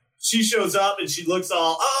Sylvia. She shows up and she looks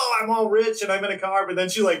all, oh, I'm all rich and I'm in a car, but then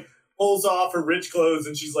she like pulls off her rich clothes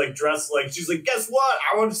and she's like dressed like, she's like, guess what?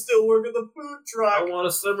 I want to still work at the food truck. I want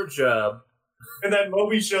a summer job. And then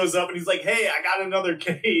Moby shows up and he's like, hey, I got another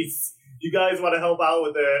case. You guys want to help out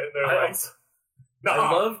with it? And they're like, no.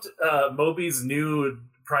 I loved Moby's new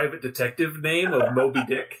private detective name of Moby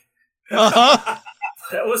Dick. Uh-huh.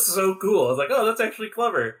 That was so cool. I was like, oh, that's actually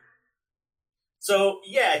clever. So,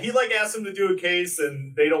 yeah, he like asked him to do a case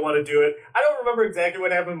and they don't want to do it. I don't remember exactly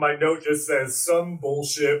what happened. My note just says some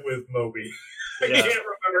bullshit with Moby. I can't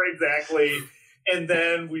remember exactly. And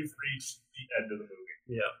then we've reached the end of the movie.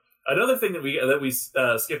 Yeah. Another thing that we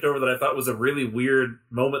skipped over that I thought was a really weird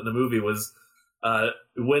moment in the movie was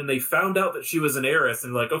when they found out that she was an heiress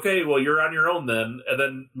and like, okay, well, you're on your own then. And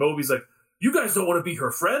then Moby's like, you guys don't want to be her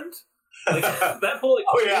friend? Like, that whole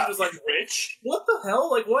exchange was like, rich? What the hell?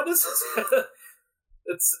 Like, what is this?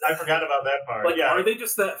 I forgot about that part. Like, are they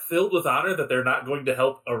just that filled with honor that they're not going to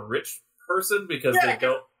help a rich person because they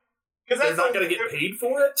don't? Because they're not going to get paid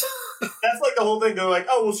for it. That's like the whole thing. They're like,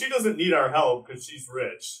 oh, well, she doesn't need our help because she's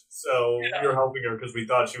rich, so you're helping her because we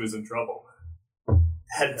thought she was in trouble.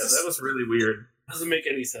 That was really weird. Doesn't make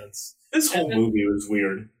any sense. This whole movie was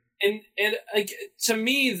weird. And like, to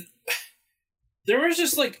me, there was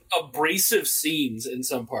just like abrasive scenes in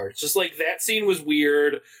some parts. Just like that scene was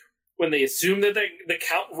weird. When they assumed that the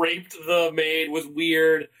count raped the maid was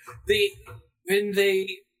weird. When they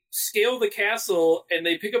scale the castle and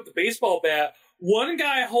they pick up the baseball bat, one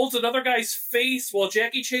guy holds another guy's face while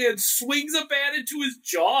Jackie Chan swings a bat into his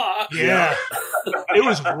jaw. Yeah. It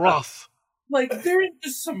was rough. Like, there is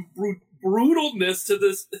just some brutalness to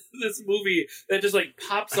this movie that just like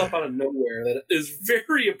pops up out of nowhere that is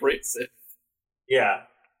very abrasive. Yeah.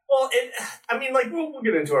 Well, I mean, like, we'll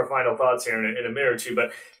get into our final thoughts here in a minute or two,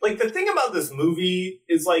 but, like, the thing about this movie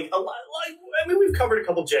is, like, a lot, like, I mean, we've covered a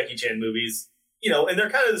couple Jackie Chan movies, you know, and they're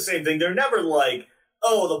kind of the same thing. They're never like,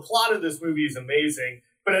 oh, the plot of this movie is amazing,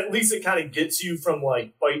 but at least it kind of gets you from,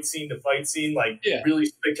 like, fight scene to fight scene, like, really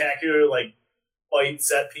spectacular, like, fight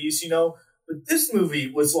set piece, you know? But this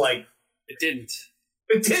movie was, like... It didn't.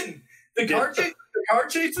 The car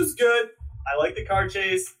chase was good. I like the car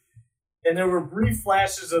chase. And there were brief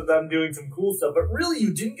flashes of them doing some cool stuff, but really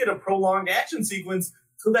you didn't get a prolonged action sequence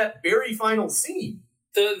to that very final scene.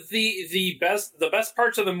 The best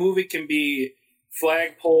parts of the movie can be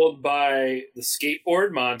flagpoled by the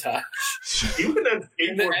skateboard montage. Even that skateboard the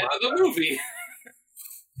end of the movie.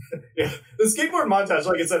 Yeah, the skateboard montage,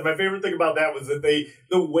 like I said, my favorite thing about that was that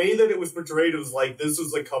the way that it was portrayed, it was like this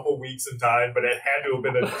was a couple weeks in time, but it had to have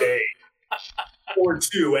been a day. Or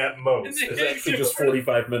two at most. It's actually just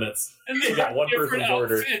 45 minutes. And they got one person's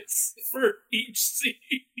order for each scene.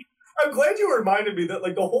 I'm glad you reminded me that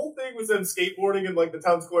like the whole thing was them skateboarding in like the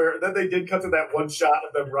town square, and then they did cut to that one shot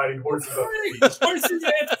of them riding horses up the beach. Horses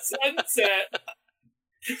at sunset.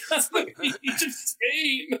 That's the beach of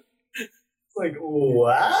Spain. It's like,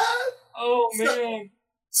 what? Oh man.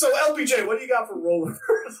 So LPJ, what do you got for role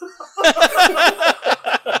reversal?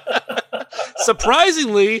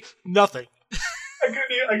 Surprisingly, nothing.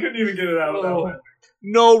 I couldn't even get it out of that one.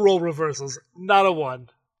 No role reversals. Not a one.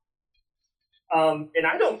 And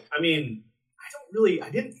I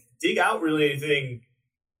didn't dig out really anything.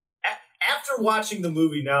 After watching the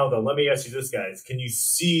movie now, though, let me ask you this, guys. Can you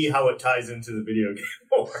see how it ties into the video game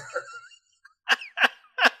more?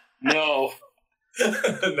 No.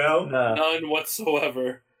 No? None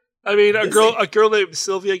whatsoever. I mean, a girl named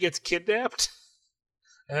Sylvia gets kidnapped.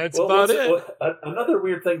 That's about it. Another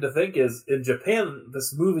weird thing to think is, in Japan,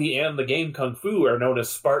 this movie and the game Kung Fu are known as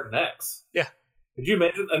Spartan X. Yeah. Could you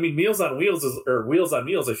imagine? I mean, Wheels on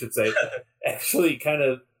Meals, I should say, actually kind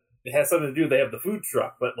of has something to do. They have the food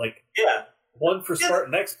truck, but like, one for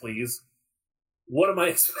Spartan X, please. What am I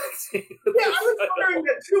expecting? Yeah, I was wondering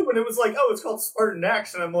that too when it was like, oh, it's called Spartan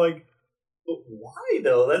X, and I'm like, but why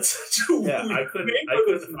though? That's such a weird I couldn't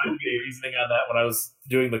find any reasoning on that when I was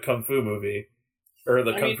doing the Kung Fu movie. Or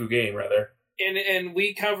the Kung Fu game, rather. And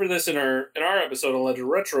we covered this in our episode on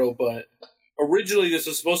Legend Retro, but originally this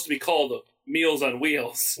was supposed to be called Meals on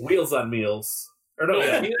Wheels. Wheels on Meals. Or no,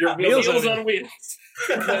 your Meals on Wheels.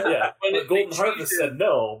 Yeah, but Golden Harvest said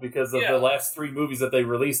no because of the last 3 movies that they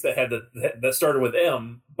released that started with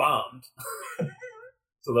M bombed.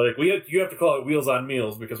 So they're like, you have to call it Wheels on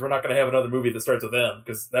Meals because we're not going to have another movie that starts with M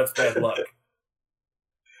because that's bad luck.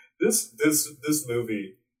 This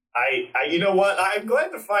movie. I you know what? I'm glad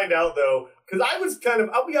to find out though, because I was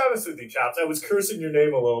I'll be honest with you, Chops, I was cursing your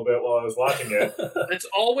name a little bit while I was watching it. It's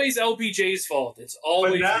always LPJ's fault. It's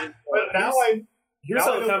always Here's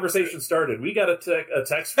how the conversation started. We got a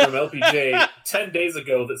text from LPJ 10 days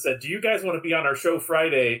ago that said, do you guys want to be on our show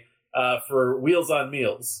Friday for Wheels on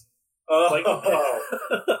Meals? Like,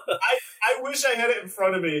 I wish I had it in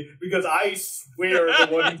front of me because I swear the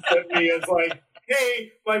one he sent me is like,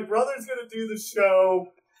 hey, my brother's going to do the show.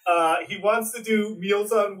 He wants to do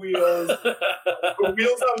Meals on Wheels.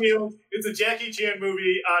 Wheels on Wheels. It's a Jackie Chan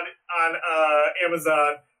movie on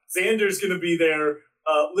Amazon. Xander's going to be there.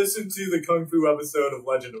 Listen to the Kung Fu episode of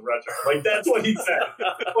Legend of Retro. Like, that's what he said.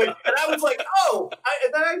 Like, and I was like, oh.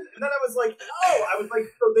 And then I was like, oh. I was like,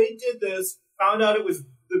 so they did this, found out it was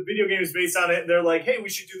the video game is based on it, and they're like, hey, we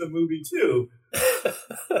should do the movie too.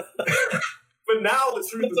 But now the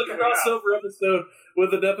truth is a crossover episode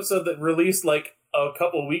with an episode that released like a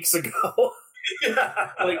couple weeks ago.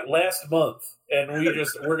 Yeah. Like last month. And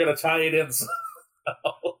we're gonna tie it in somehow.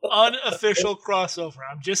 Unofficial crossover.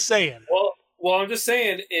 I'm just saying. Well, I'm just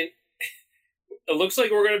saying it looks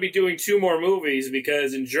like we're going to be doing 2 more movies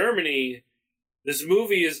because in Germany, this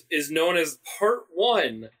movie is known as Part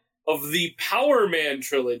 1 of the Power Man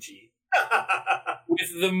trilogy,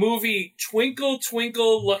 with the movie Twinkle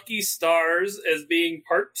Twinkle Lucky Stars as being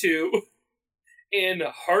Part 2, and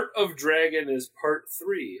Heart of Dragon as Part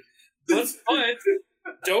 3. But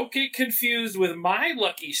don't get confused with My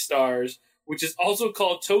Lucky Stars, which is also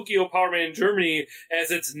called Tokyo Power Man in Germany,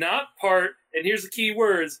 as it's not part, and here's the key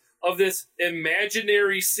words, of this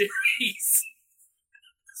imaginary series.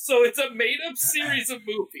 So it's a made-up series of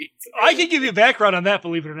movies. I can give you a background on that,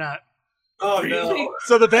 believe it or not. Oh, Really? no.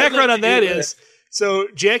 So the background on that is, so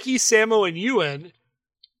Jackie, Sammo, and Ewan,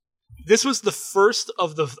 this was the first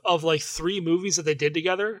of like 3 movies that they did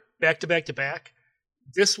together, back to back to back.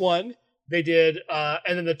 This one, they did,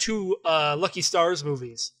 and then the 2 Lucky Stars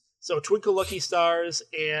movies. So Twinkle Lucky Stars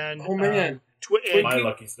and Oh man, My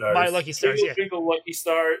Lucky Stars. My Lucky Stars, Twinkle yeah. Twinkle Lucky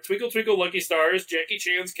Star, Twinkle Twinkle Lucky Stars. Jackie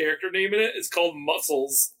Chan's character name in it is called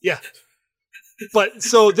Muscles. Yeah. But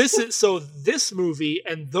so this movie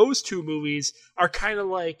and those 2 movies are kind of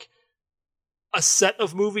like a set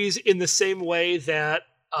of movies in the same way that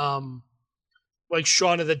like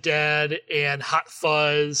Shaun of the Dead and Hot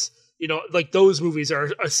Fuzz, you know, like those movies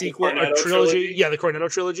are a sequel, a trilogy. Yeah, the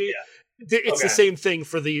Cornetto trilogy. Yeah. It's the same thing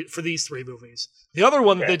for these 3 movies. The other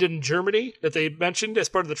one that they did in Germany that they mentioned as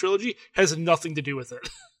part of the trilogy has nothing to do with it.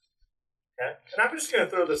 Okay. And I'm just going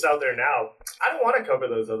to throw this out there now. I don't want to cover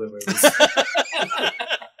those other movies.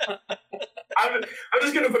 I'm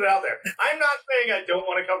just going to put it out there. I'm not saying I don't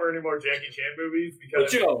want to cover any more Jackie Chan movies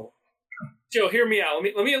because Joe, hear me out.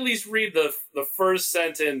 Let me at least read the first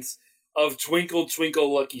sentence of Twinkle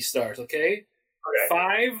Twinkle Lucky Stars. Okay.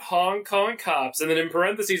 5 Hong Kong cops, and then in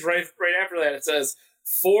parentheses right after that it says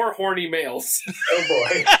 4 horny males. Oh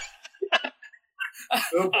boy.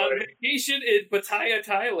 On vacation in Pattaya,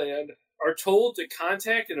 Thailand, are told to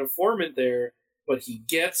contact an informant there, but he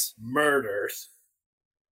gets murdered.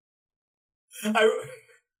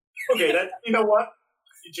 Okay, that, you know what?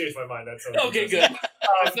 You changed my mind. That's okay, good.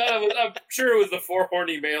 I'm sure it was the 4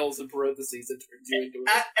 horny males in parentheses that turned you into it.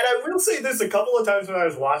 And I will say this: a couple of times when I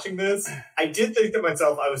was watching this, I did think to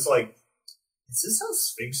myself, I was like, "Is this how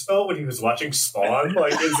Sphinx felt when he was watching Spawn?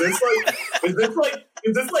 Like, is this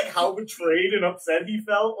like how betrayed and upset he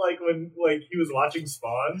felt like when he was watching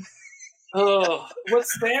Spawn?" Oh,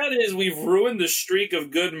 what's sad is we've ruined the streak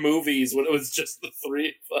of good movies when it was just the 3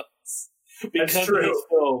 of us. Because That's true. of this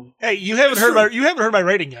film. Hey, you haven't heard my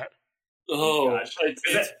rating yet. Oh, gosh.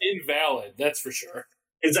 it's invalid. That's for sure.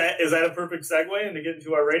 Is that a perfect segue into get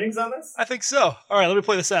into our ratings on this? I think so. All right, let me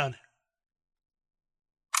play the sound.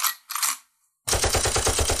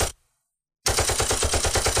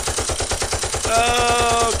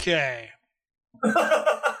 Okay.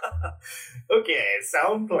 Okay,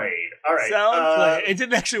 sound played. All right. Sound play. It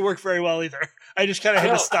didn't actually work very well either. I just kind of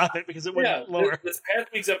had to stop it because it went lower. This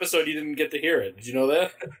past week's episode, you didn't get to hear it. Did you know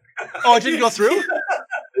that? Oh, it didn't go through? It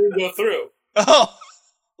didn't go through. Oh,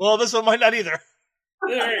 well, this one might not either. All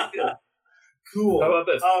right, good. Cool. How about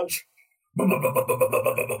this?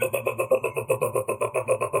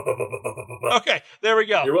 Okay, there we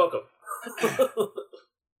go. You're welcome.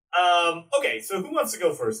 Okay, so who wants to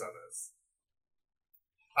go first on this?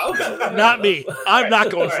 I'll go. Not me. I'm not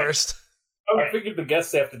going All right. first. Okay. I figured the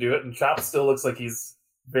guests have to do it, and Chop still looks like he's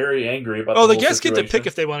very angry about. Oh, the whole guests get to situation. pick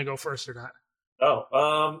if they want to go first or not.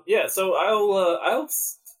 Oh, yeah. So I'll.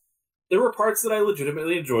 There were parts that I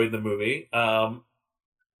legitimately enjoyed in the movie.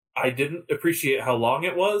 I didn't appreciate how long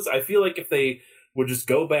it was. I feel like if they would just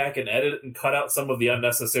go back and edit and cut out some of the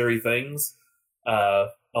unnecessary things, a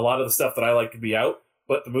lot of the stuff that I like to be out,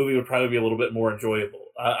 but the movie would probably be a little bit more enjoyable.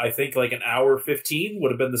 I think like an hour 15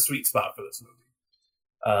 would have been the sweet spot for this movie.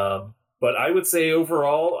 But I would say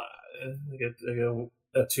overall, I go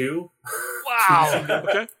a 2. Wow.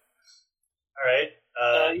 Okay. All right.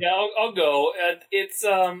 Yeah, I'll go. And it's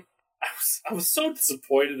I was so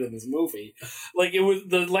disappointed in this movie. Like, it was,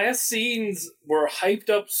 the last scenes were hyped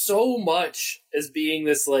up so much as being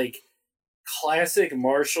this like classic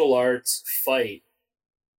martial arts fight,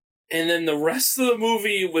 and then the rest of the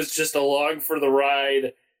movie was just along for the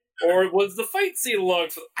ride, or was the fight scene along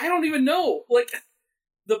for? I don't even know. Like,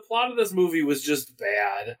 the plot of this movie was just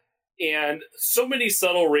bad, and so many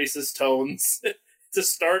subtle racist tones to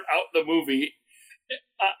start out the movie.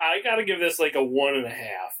 I gotta give this like a 1.5.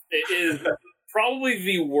 It is probably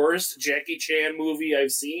the worst Jackie Chan movie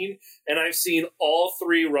I've seen, and I've seen all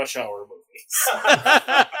 3 Rush Hour movies.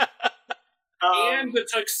 And The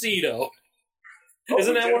Tuxedo.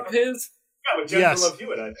 Isn't that one of his? Yeah, but Jennifer Love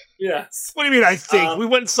Hewitt, I think. Yes. What do you mean, I think? We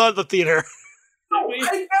went and saw it at the theater. No, I've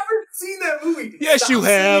never seen that movie. Yes, you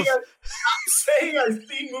have. Stop saying I've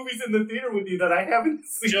seen movies in the theater with you that I haven't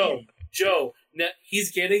seen. Joe,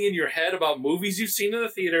 he's getting in your head about movies you've seen in the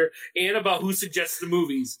theater and about who suggests the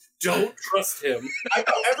movies. Don't trust him. I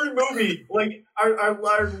know every movie, like our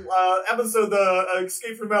episode, the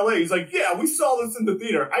Escape from LA. He's like, "Yeah, we saw this in the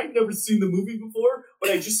theater. I'd never seen the movie before,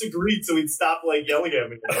 but I just agreed, so he'd stop like yelling at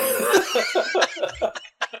me."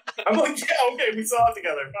 I'm like, "Yeah, okay, we saw it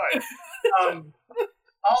together. Fine."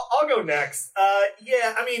 I'll go next.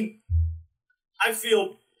 Yeah, I mean, I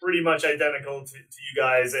feel pretty much identical to you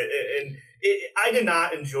guys, and I did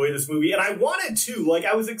not enjoy this movie, and I wanted to. Like,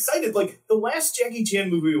 I was excited. Like, the last Jackie Chan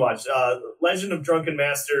movie we watched, Legend of Drunken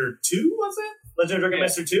Master 2, was it? Legend of Drunken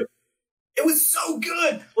Master 2? It was so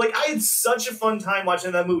good! Like, I had such a fun time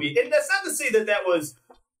watching that movie. And that's not to say that that was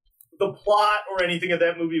the plot or anything of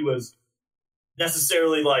that movie was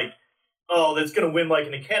necessarily like, oh, that's going to win, like,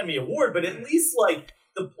 an Academy Award, but at least, like,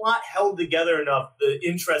 the plot held together enough, the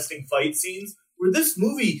interesting fight scenes, where this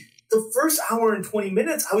movie, the first hour and 20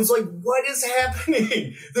 minutes, I was like, what is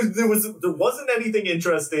happening? There wasn't anything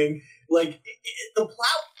interesting. Like, the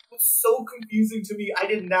plot was so confusing to me. I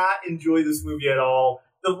did not enjoy this movie at all.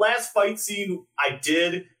 The last fight scene, I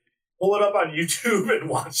did. Pull it up on YouTube and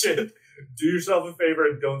watch it. Do yourself a favor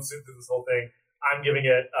and don't sit through this whole thing. I'm giving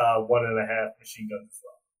it 1.5 machine guns as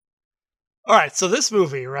well. All right, so this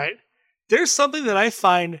movie, right? There's something that I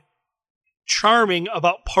find charming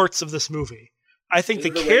about parts of this movie. I think the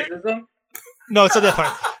No, it's not that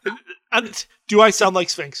part. Do I sound like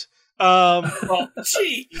Sphinx? Oh,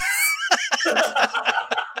 gee.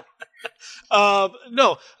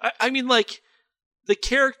 No, I mean, like, the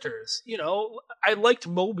characters, you know, I liked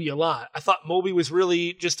Moby a lot. I thought Moby was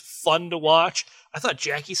really just fun to watch. I thought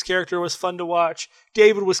Jackie's character was fun to watch.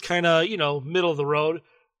 David was kind of, you know, middle of the road.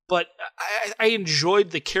 But I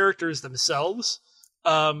enjoyed the characters themselves.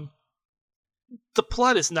 The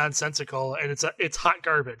plot is nonsensical, and it's hot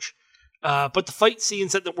garbage. But the fight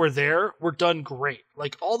scenes that were there were done great.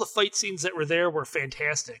 Like, all the fight scenes that were there were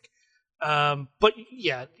fantastic. But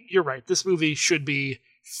yeah, you're right. This movie should be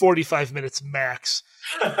 45 minutes max.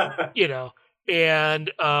 You know,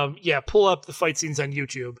 and yeah, pull up the fight scenes on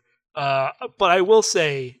YouTube. But I will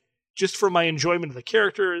say, just for my enjoyment of the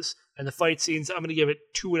characters and the fight scenes, I'm going to give it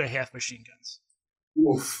 2.5 machine guns.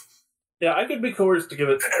 Oof. Yeah, I could be coerced to give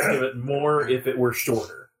it more if it were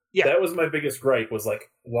shorter. Yeah, that was my biggest gripe. Was like,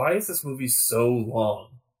 why is this movie so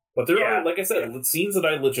long? But there are, like I said, scenes that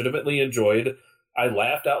I legitimately enjoyed. I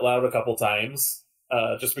laughed out loud a couple times,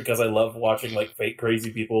 just because I love watching like fake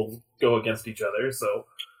crazy people go against each other. So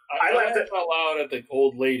I laughed out loud at the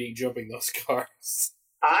old lady jumping those cars.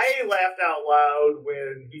 I laughed out loud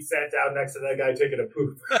when he sat down next to that guy taking a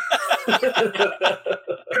poop.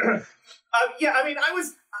 Yeah, I mean, I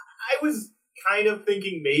was kind of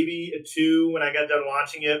thinking maybe a 2 when I got done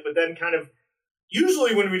watching it, but then kind of,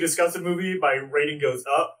 usually when we discuss a movie, my rating goes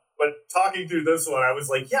up. But talking through this one, I was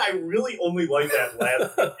like, yeah, I really only like that last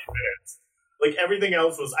 15 minutes. Like, everything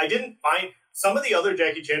else was, I didn't find, some of the other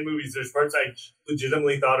Jackie Chan movies, there's parts I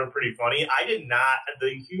legitimately thought are pretty funny. I did not,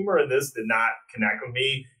 the humor in this did not connect with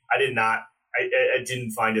me. I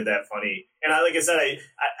didn't find it that funny. And like I said,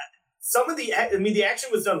 some of the action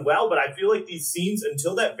was done well, but I feel like these scenes,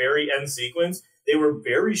 until that very end sequence, they were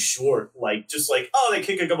very short. Like, just like, oh, they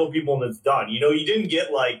kick a couple people and it's done. You know, you didn't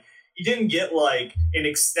get like an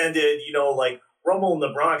extended, you know, like Rumble in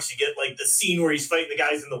the Bronx. You get like the scene where he's fighting the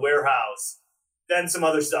guys in the warehouse, then some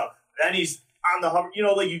other stuff. Then he's on the hover, you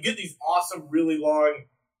know, like you get these awesome, really long,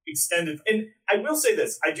 extended. And I will say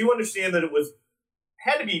this: I do understand that it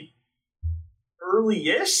had to be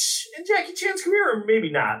early-ish in Jackie Chan's career, or maybe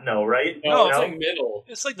not. No, right? No, it's like middle.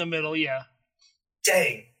 It's like the middle, yeah.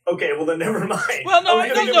 Dang. Okay, well then never mind. Well, no,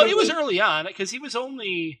 it was early on because he was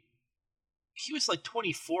like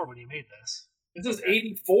 24 when he made this. This is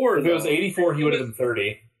 84. If it was 84, he would have been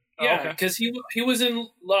 30. Yeah, because he was in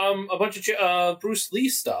a bunch of Bruce Lee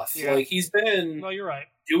stuff. Yeah. Like he's been you're right.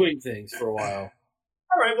 doing things for a while.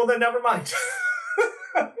 All right, well then never mind.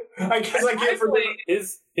 I guess I can't forget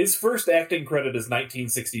his first acting credit is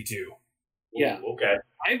 1962. Yeah. Ooh, okay.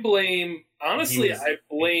 I blame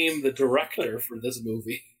the director for this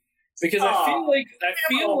movie because I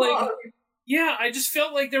just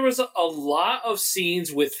felt like there was a lot of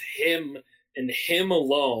scenes with him and him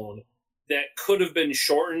alone that could have been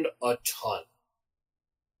shortened a ton.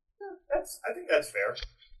 I think that's fair.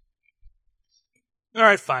 All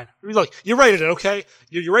right, fine. Look, you rated it, okay?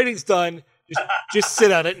 Your rating's done. Just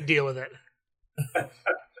sit on it and deal with it.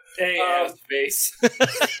 Hey, face.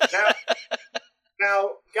 Now,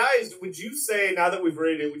 guys, would you say, now that we've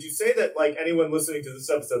rated it, would you say that like anyone listening to this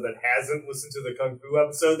episode that hasn't listened to the Kung Fu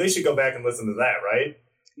episode, they should go back and listen to that, right?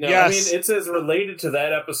 No, yes. I mean, it's as related to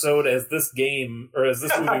that episode as this game, or as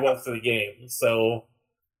this movie was to the game, so...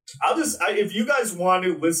 if you guys want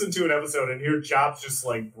to listen to an episode and hear Chops just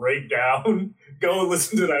like break down, go and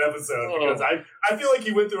listen to that episode because I feel like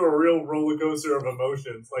he went through a real roller coaster of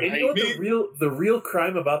emotions. Like, and you know what the real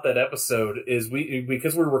crime about that episode is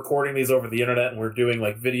because we're recording these over the internet and we're doing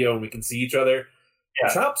like video and we can see each other. Yeah.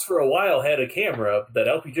 Chops for a while had a camera that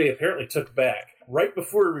LPJ apparently took back right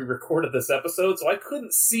before we recorded this episode, so I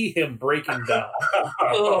couldn't see him breaking down.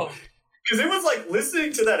 Because it was like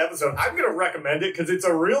listening to that episode, I'm gonna recommend it because it's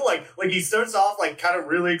a real like he starts off like kind of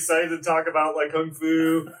really excited to talk about like Kung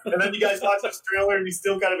Fu, and then you guys watch this trailer and he's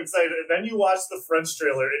still kind of excited, and then you watch the French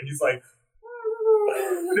trailer and he's like,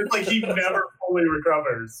 and it's like he never fully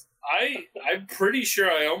recovers. I'm pretty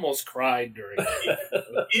sure I almost cried during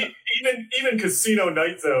it. Even Casino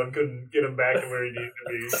Night Zone couldn't get him back to where he needed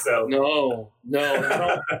to be. So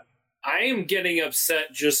no. I am getting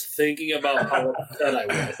upset just thinking about how upset I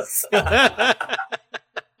was.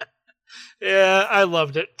 Yeah, I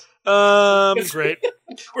loved it. Great.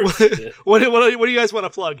 What do you guys want to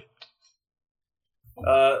plug?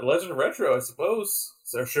 Legend of Retro, I suppose.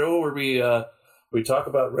 It's our show where we talk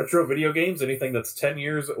about retro video games, anything that's 10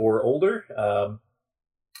 years or older.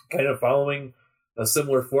 Kind of following a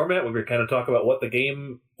similar format where we kind of talk about what the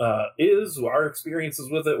game is, our experiences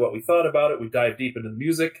with it, what we thought about it. We dive deep into the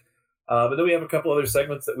music. And then we have a couple other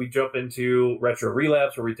segments that we jump into, Retro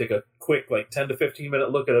Relapse, where we take a quick 10 to 15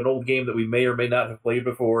 minute look at an old game that we may or may not have played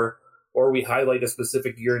before, or we highlight a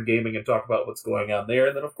specific year in gaming and talk about what's going on there.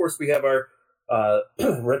 And then, of course, we have our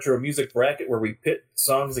retro music bracket where we pit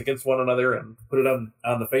songs against one another and put it on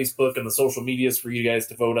the Facebook and the social medias for you guys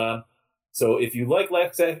to vote on. So if you like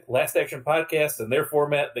Last Action Podcast and their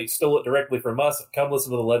format, they stole it directly from us. Come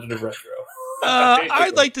listen to The Legend of Retro.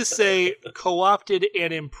 I'd like to say co-opted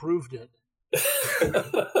and improved it.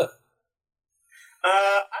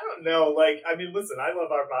 I don't know. Listen, I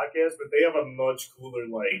love our podcast, but they have a much cooler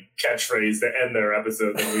catchphrase to end their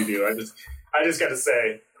episode than we do. I just got to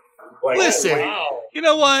say, listen, you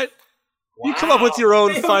know what? You come up with your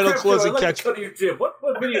own final closing catchphrase. What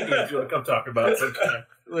video games do you want to come talk about sometime?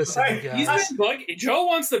 Listen, guys. Joe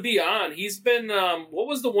wants to be on. He's been. What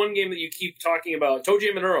was the one game that you keep talking about? Toe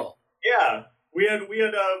Jam and Earl. Yeah, we had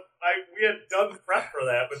done prep for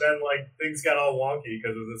that, but then things got all wonky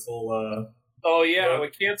because of this whole. Oh yeah, we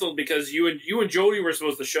canceled because you and Jody were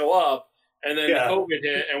supposed to show up, and then COVID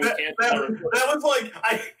hit, and we canceled. That was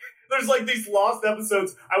there's these lost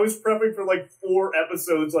episodes. I was prepping for 4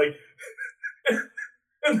 episodes,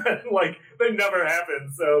 and then they never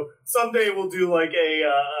happened. So someday we'll do a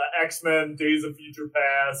X-Men Days of Future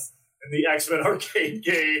Past and the X-Men arcade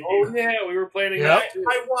game. Oh yeah, we were planning that too.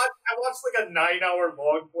 I watched a 9-hour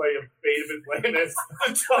long play of Fate of Atlantis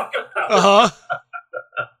to talk about.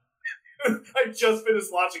 I just finished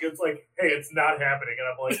watching it. It's hey, it's not happening, and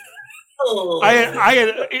I'm like, oh. I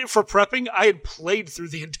had for prepping. I had played through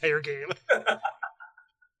the entire game.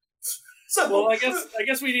 Well, I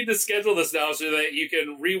guess we need to schedule this now so that you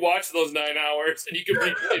can rewatch those 9 hours and you can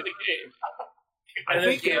replay the game. And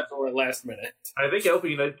then cancel at last minute. I think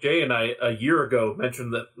LPJ and I a year ago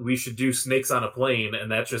mentioned that we should do Snakes on a Plane,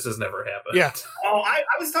 and that just has never happened. Yeah. Oh, I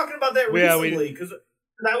was talking about that recently because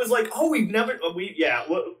I was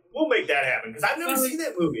we'll make that happen because I've never seen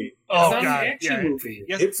that movie. Oh, it's not God. an action movie.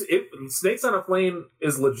 Yes. Snakes on a Plane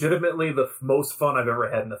is legitimately the most fun I've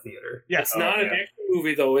ever had in the theater. Yeah. It's not an action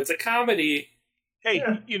movie, though. It's a comedy. Hey,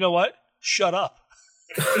 you know what? Shut up.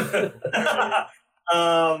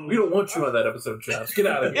 We don't want you on that episode, Chops. Get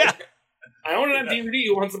out of here. Yeah. I own it on DVD.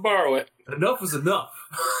 Who wants to borrow it? Enough is enough.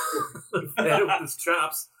 Had it with his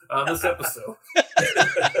Chops on this episode.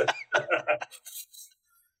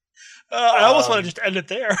 I almost want to just end it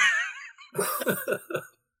there.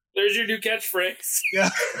 There's your new catchphrase. Yeah.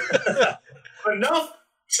 Enough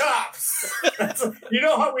chops. You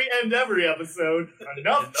know how we end every episode?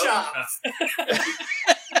 Enough chops.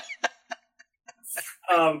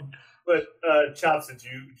 But Chops, do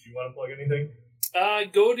you want to plug anything?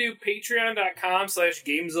 Go to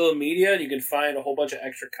patreon.com/Gamezilla Media, and you can find a whole bunch of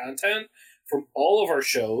extra content from all of our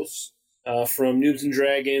shows, from Noobs and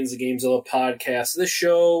Dragons, the Gamezilla podcast, this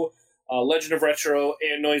show, Legend of Retro,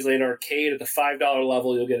 and Noiseland Arcade. At the $5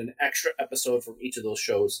 level, you'll get an extra episode from each of those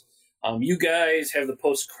shows. You guys have the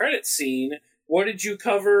post-credit scene. What did you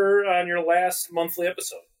cover on your last monthly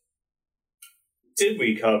episode? Did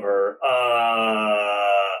we cover?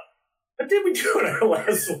 What did we do in our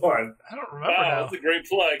last one? I don't remember now. That's a great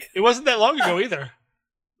plug. It wasn't that long ago either.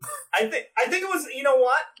 I think it was. You know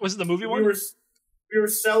what? Was it the movie one? We were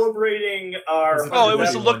celebrating our. It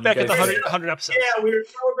was a look back at the 100 episodes. Yeah, we were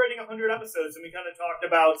celebrating 100 episodes, and we kind of talked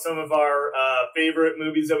about some of our favorite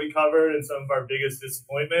movies that we covered and some of our biggest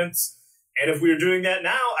disappointments. And if we were doing that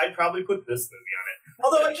now, I'd probably put this movie on it.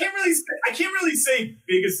 Although I can't really say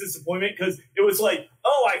biggest disappointment, because it was like,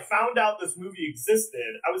 I found out this movie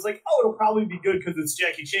existed. I was like, it'll probably be good because it's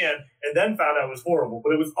Jackie Chan, and then found out it was horrible.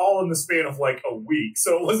 But it was all in the span of like a week,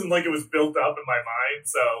 so it wasn't like it was built up in my mind.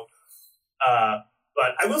 So,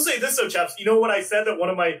 but I will say this though, Chaps. You know what I said that one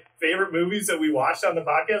of my favorite movies that we watched on the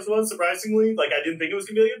podcast was, surprisingly, like I didn't think it was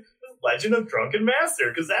gonna be good, was Legend of Drunken Master,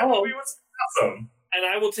 because that movie was awesome. And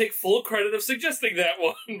I will take full credit of suggesting that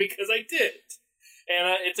one because I did.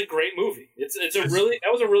 And it's a great movie. That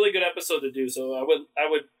was a really good episode to do. So I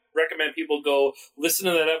would recommend people go listen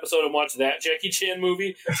to that episode and watch that Jackie Chan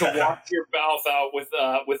movie to wash your mouth out with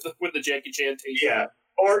the Jackie Chan taste. Yeah,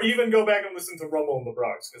 or even go back and listen to Rumble in the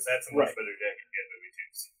Bronx, because that's a much better Jackie Chan movie too.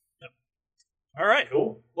 So. Yep. All right,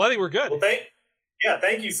 cool. Well, I think we're good. Well,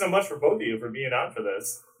 thank you so much for both of you for being on for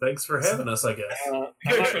this. Thanks for having us, I guess. I'm not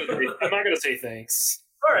going to say thanks.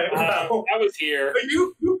 All right, well, I was here. But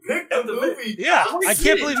you picked the movie. Yeah, I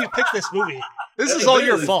can't believe you picked this movie. This is all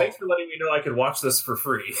your fault. Thanks for letting me know I could watch this for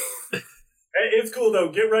free. It's cool, though.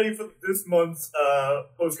 Get ready for this month's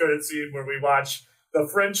post-credit scene where we watch the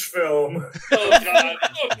French film. Oh, God.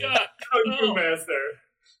 Kung Fu Master.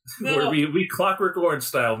 No. Where we Clockwork Orange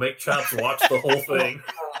style make Chops watch the whole thing.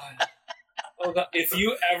 Oh, God. If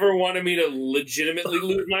you ever wanted me to legitimately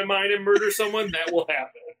lose my mind and murder someone, that will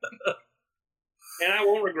happen. And I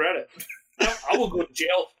won't regret it. I will go to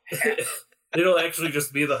jail. It'll actually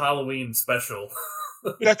just be the Halloween special.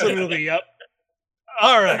 That's what it'll be, yep.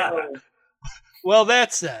 All right. Well,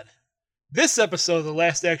 that said, this episode of the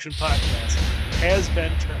Last Action Podcast has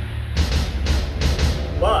been turned.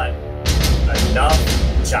 But enough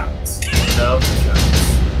chops. Enough chops.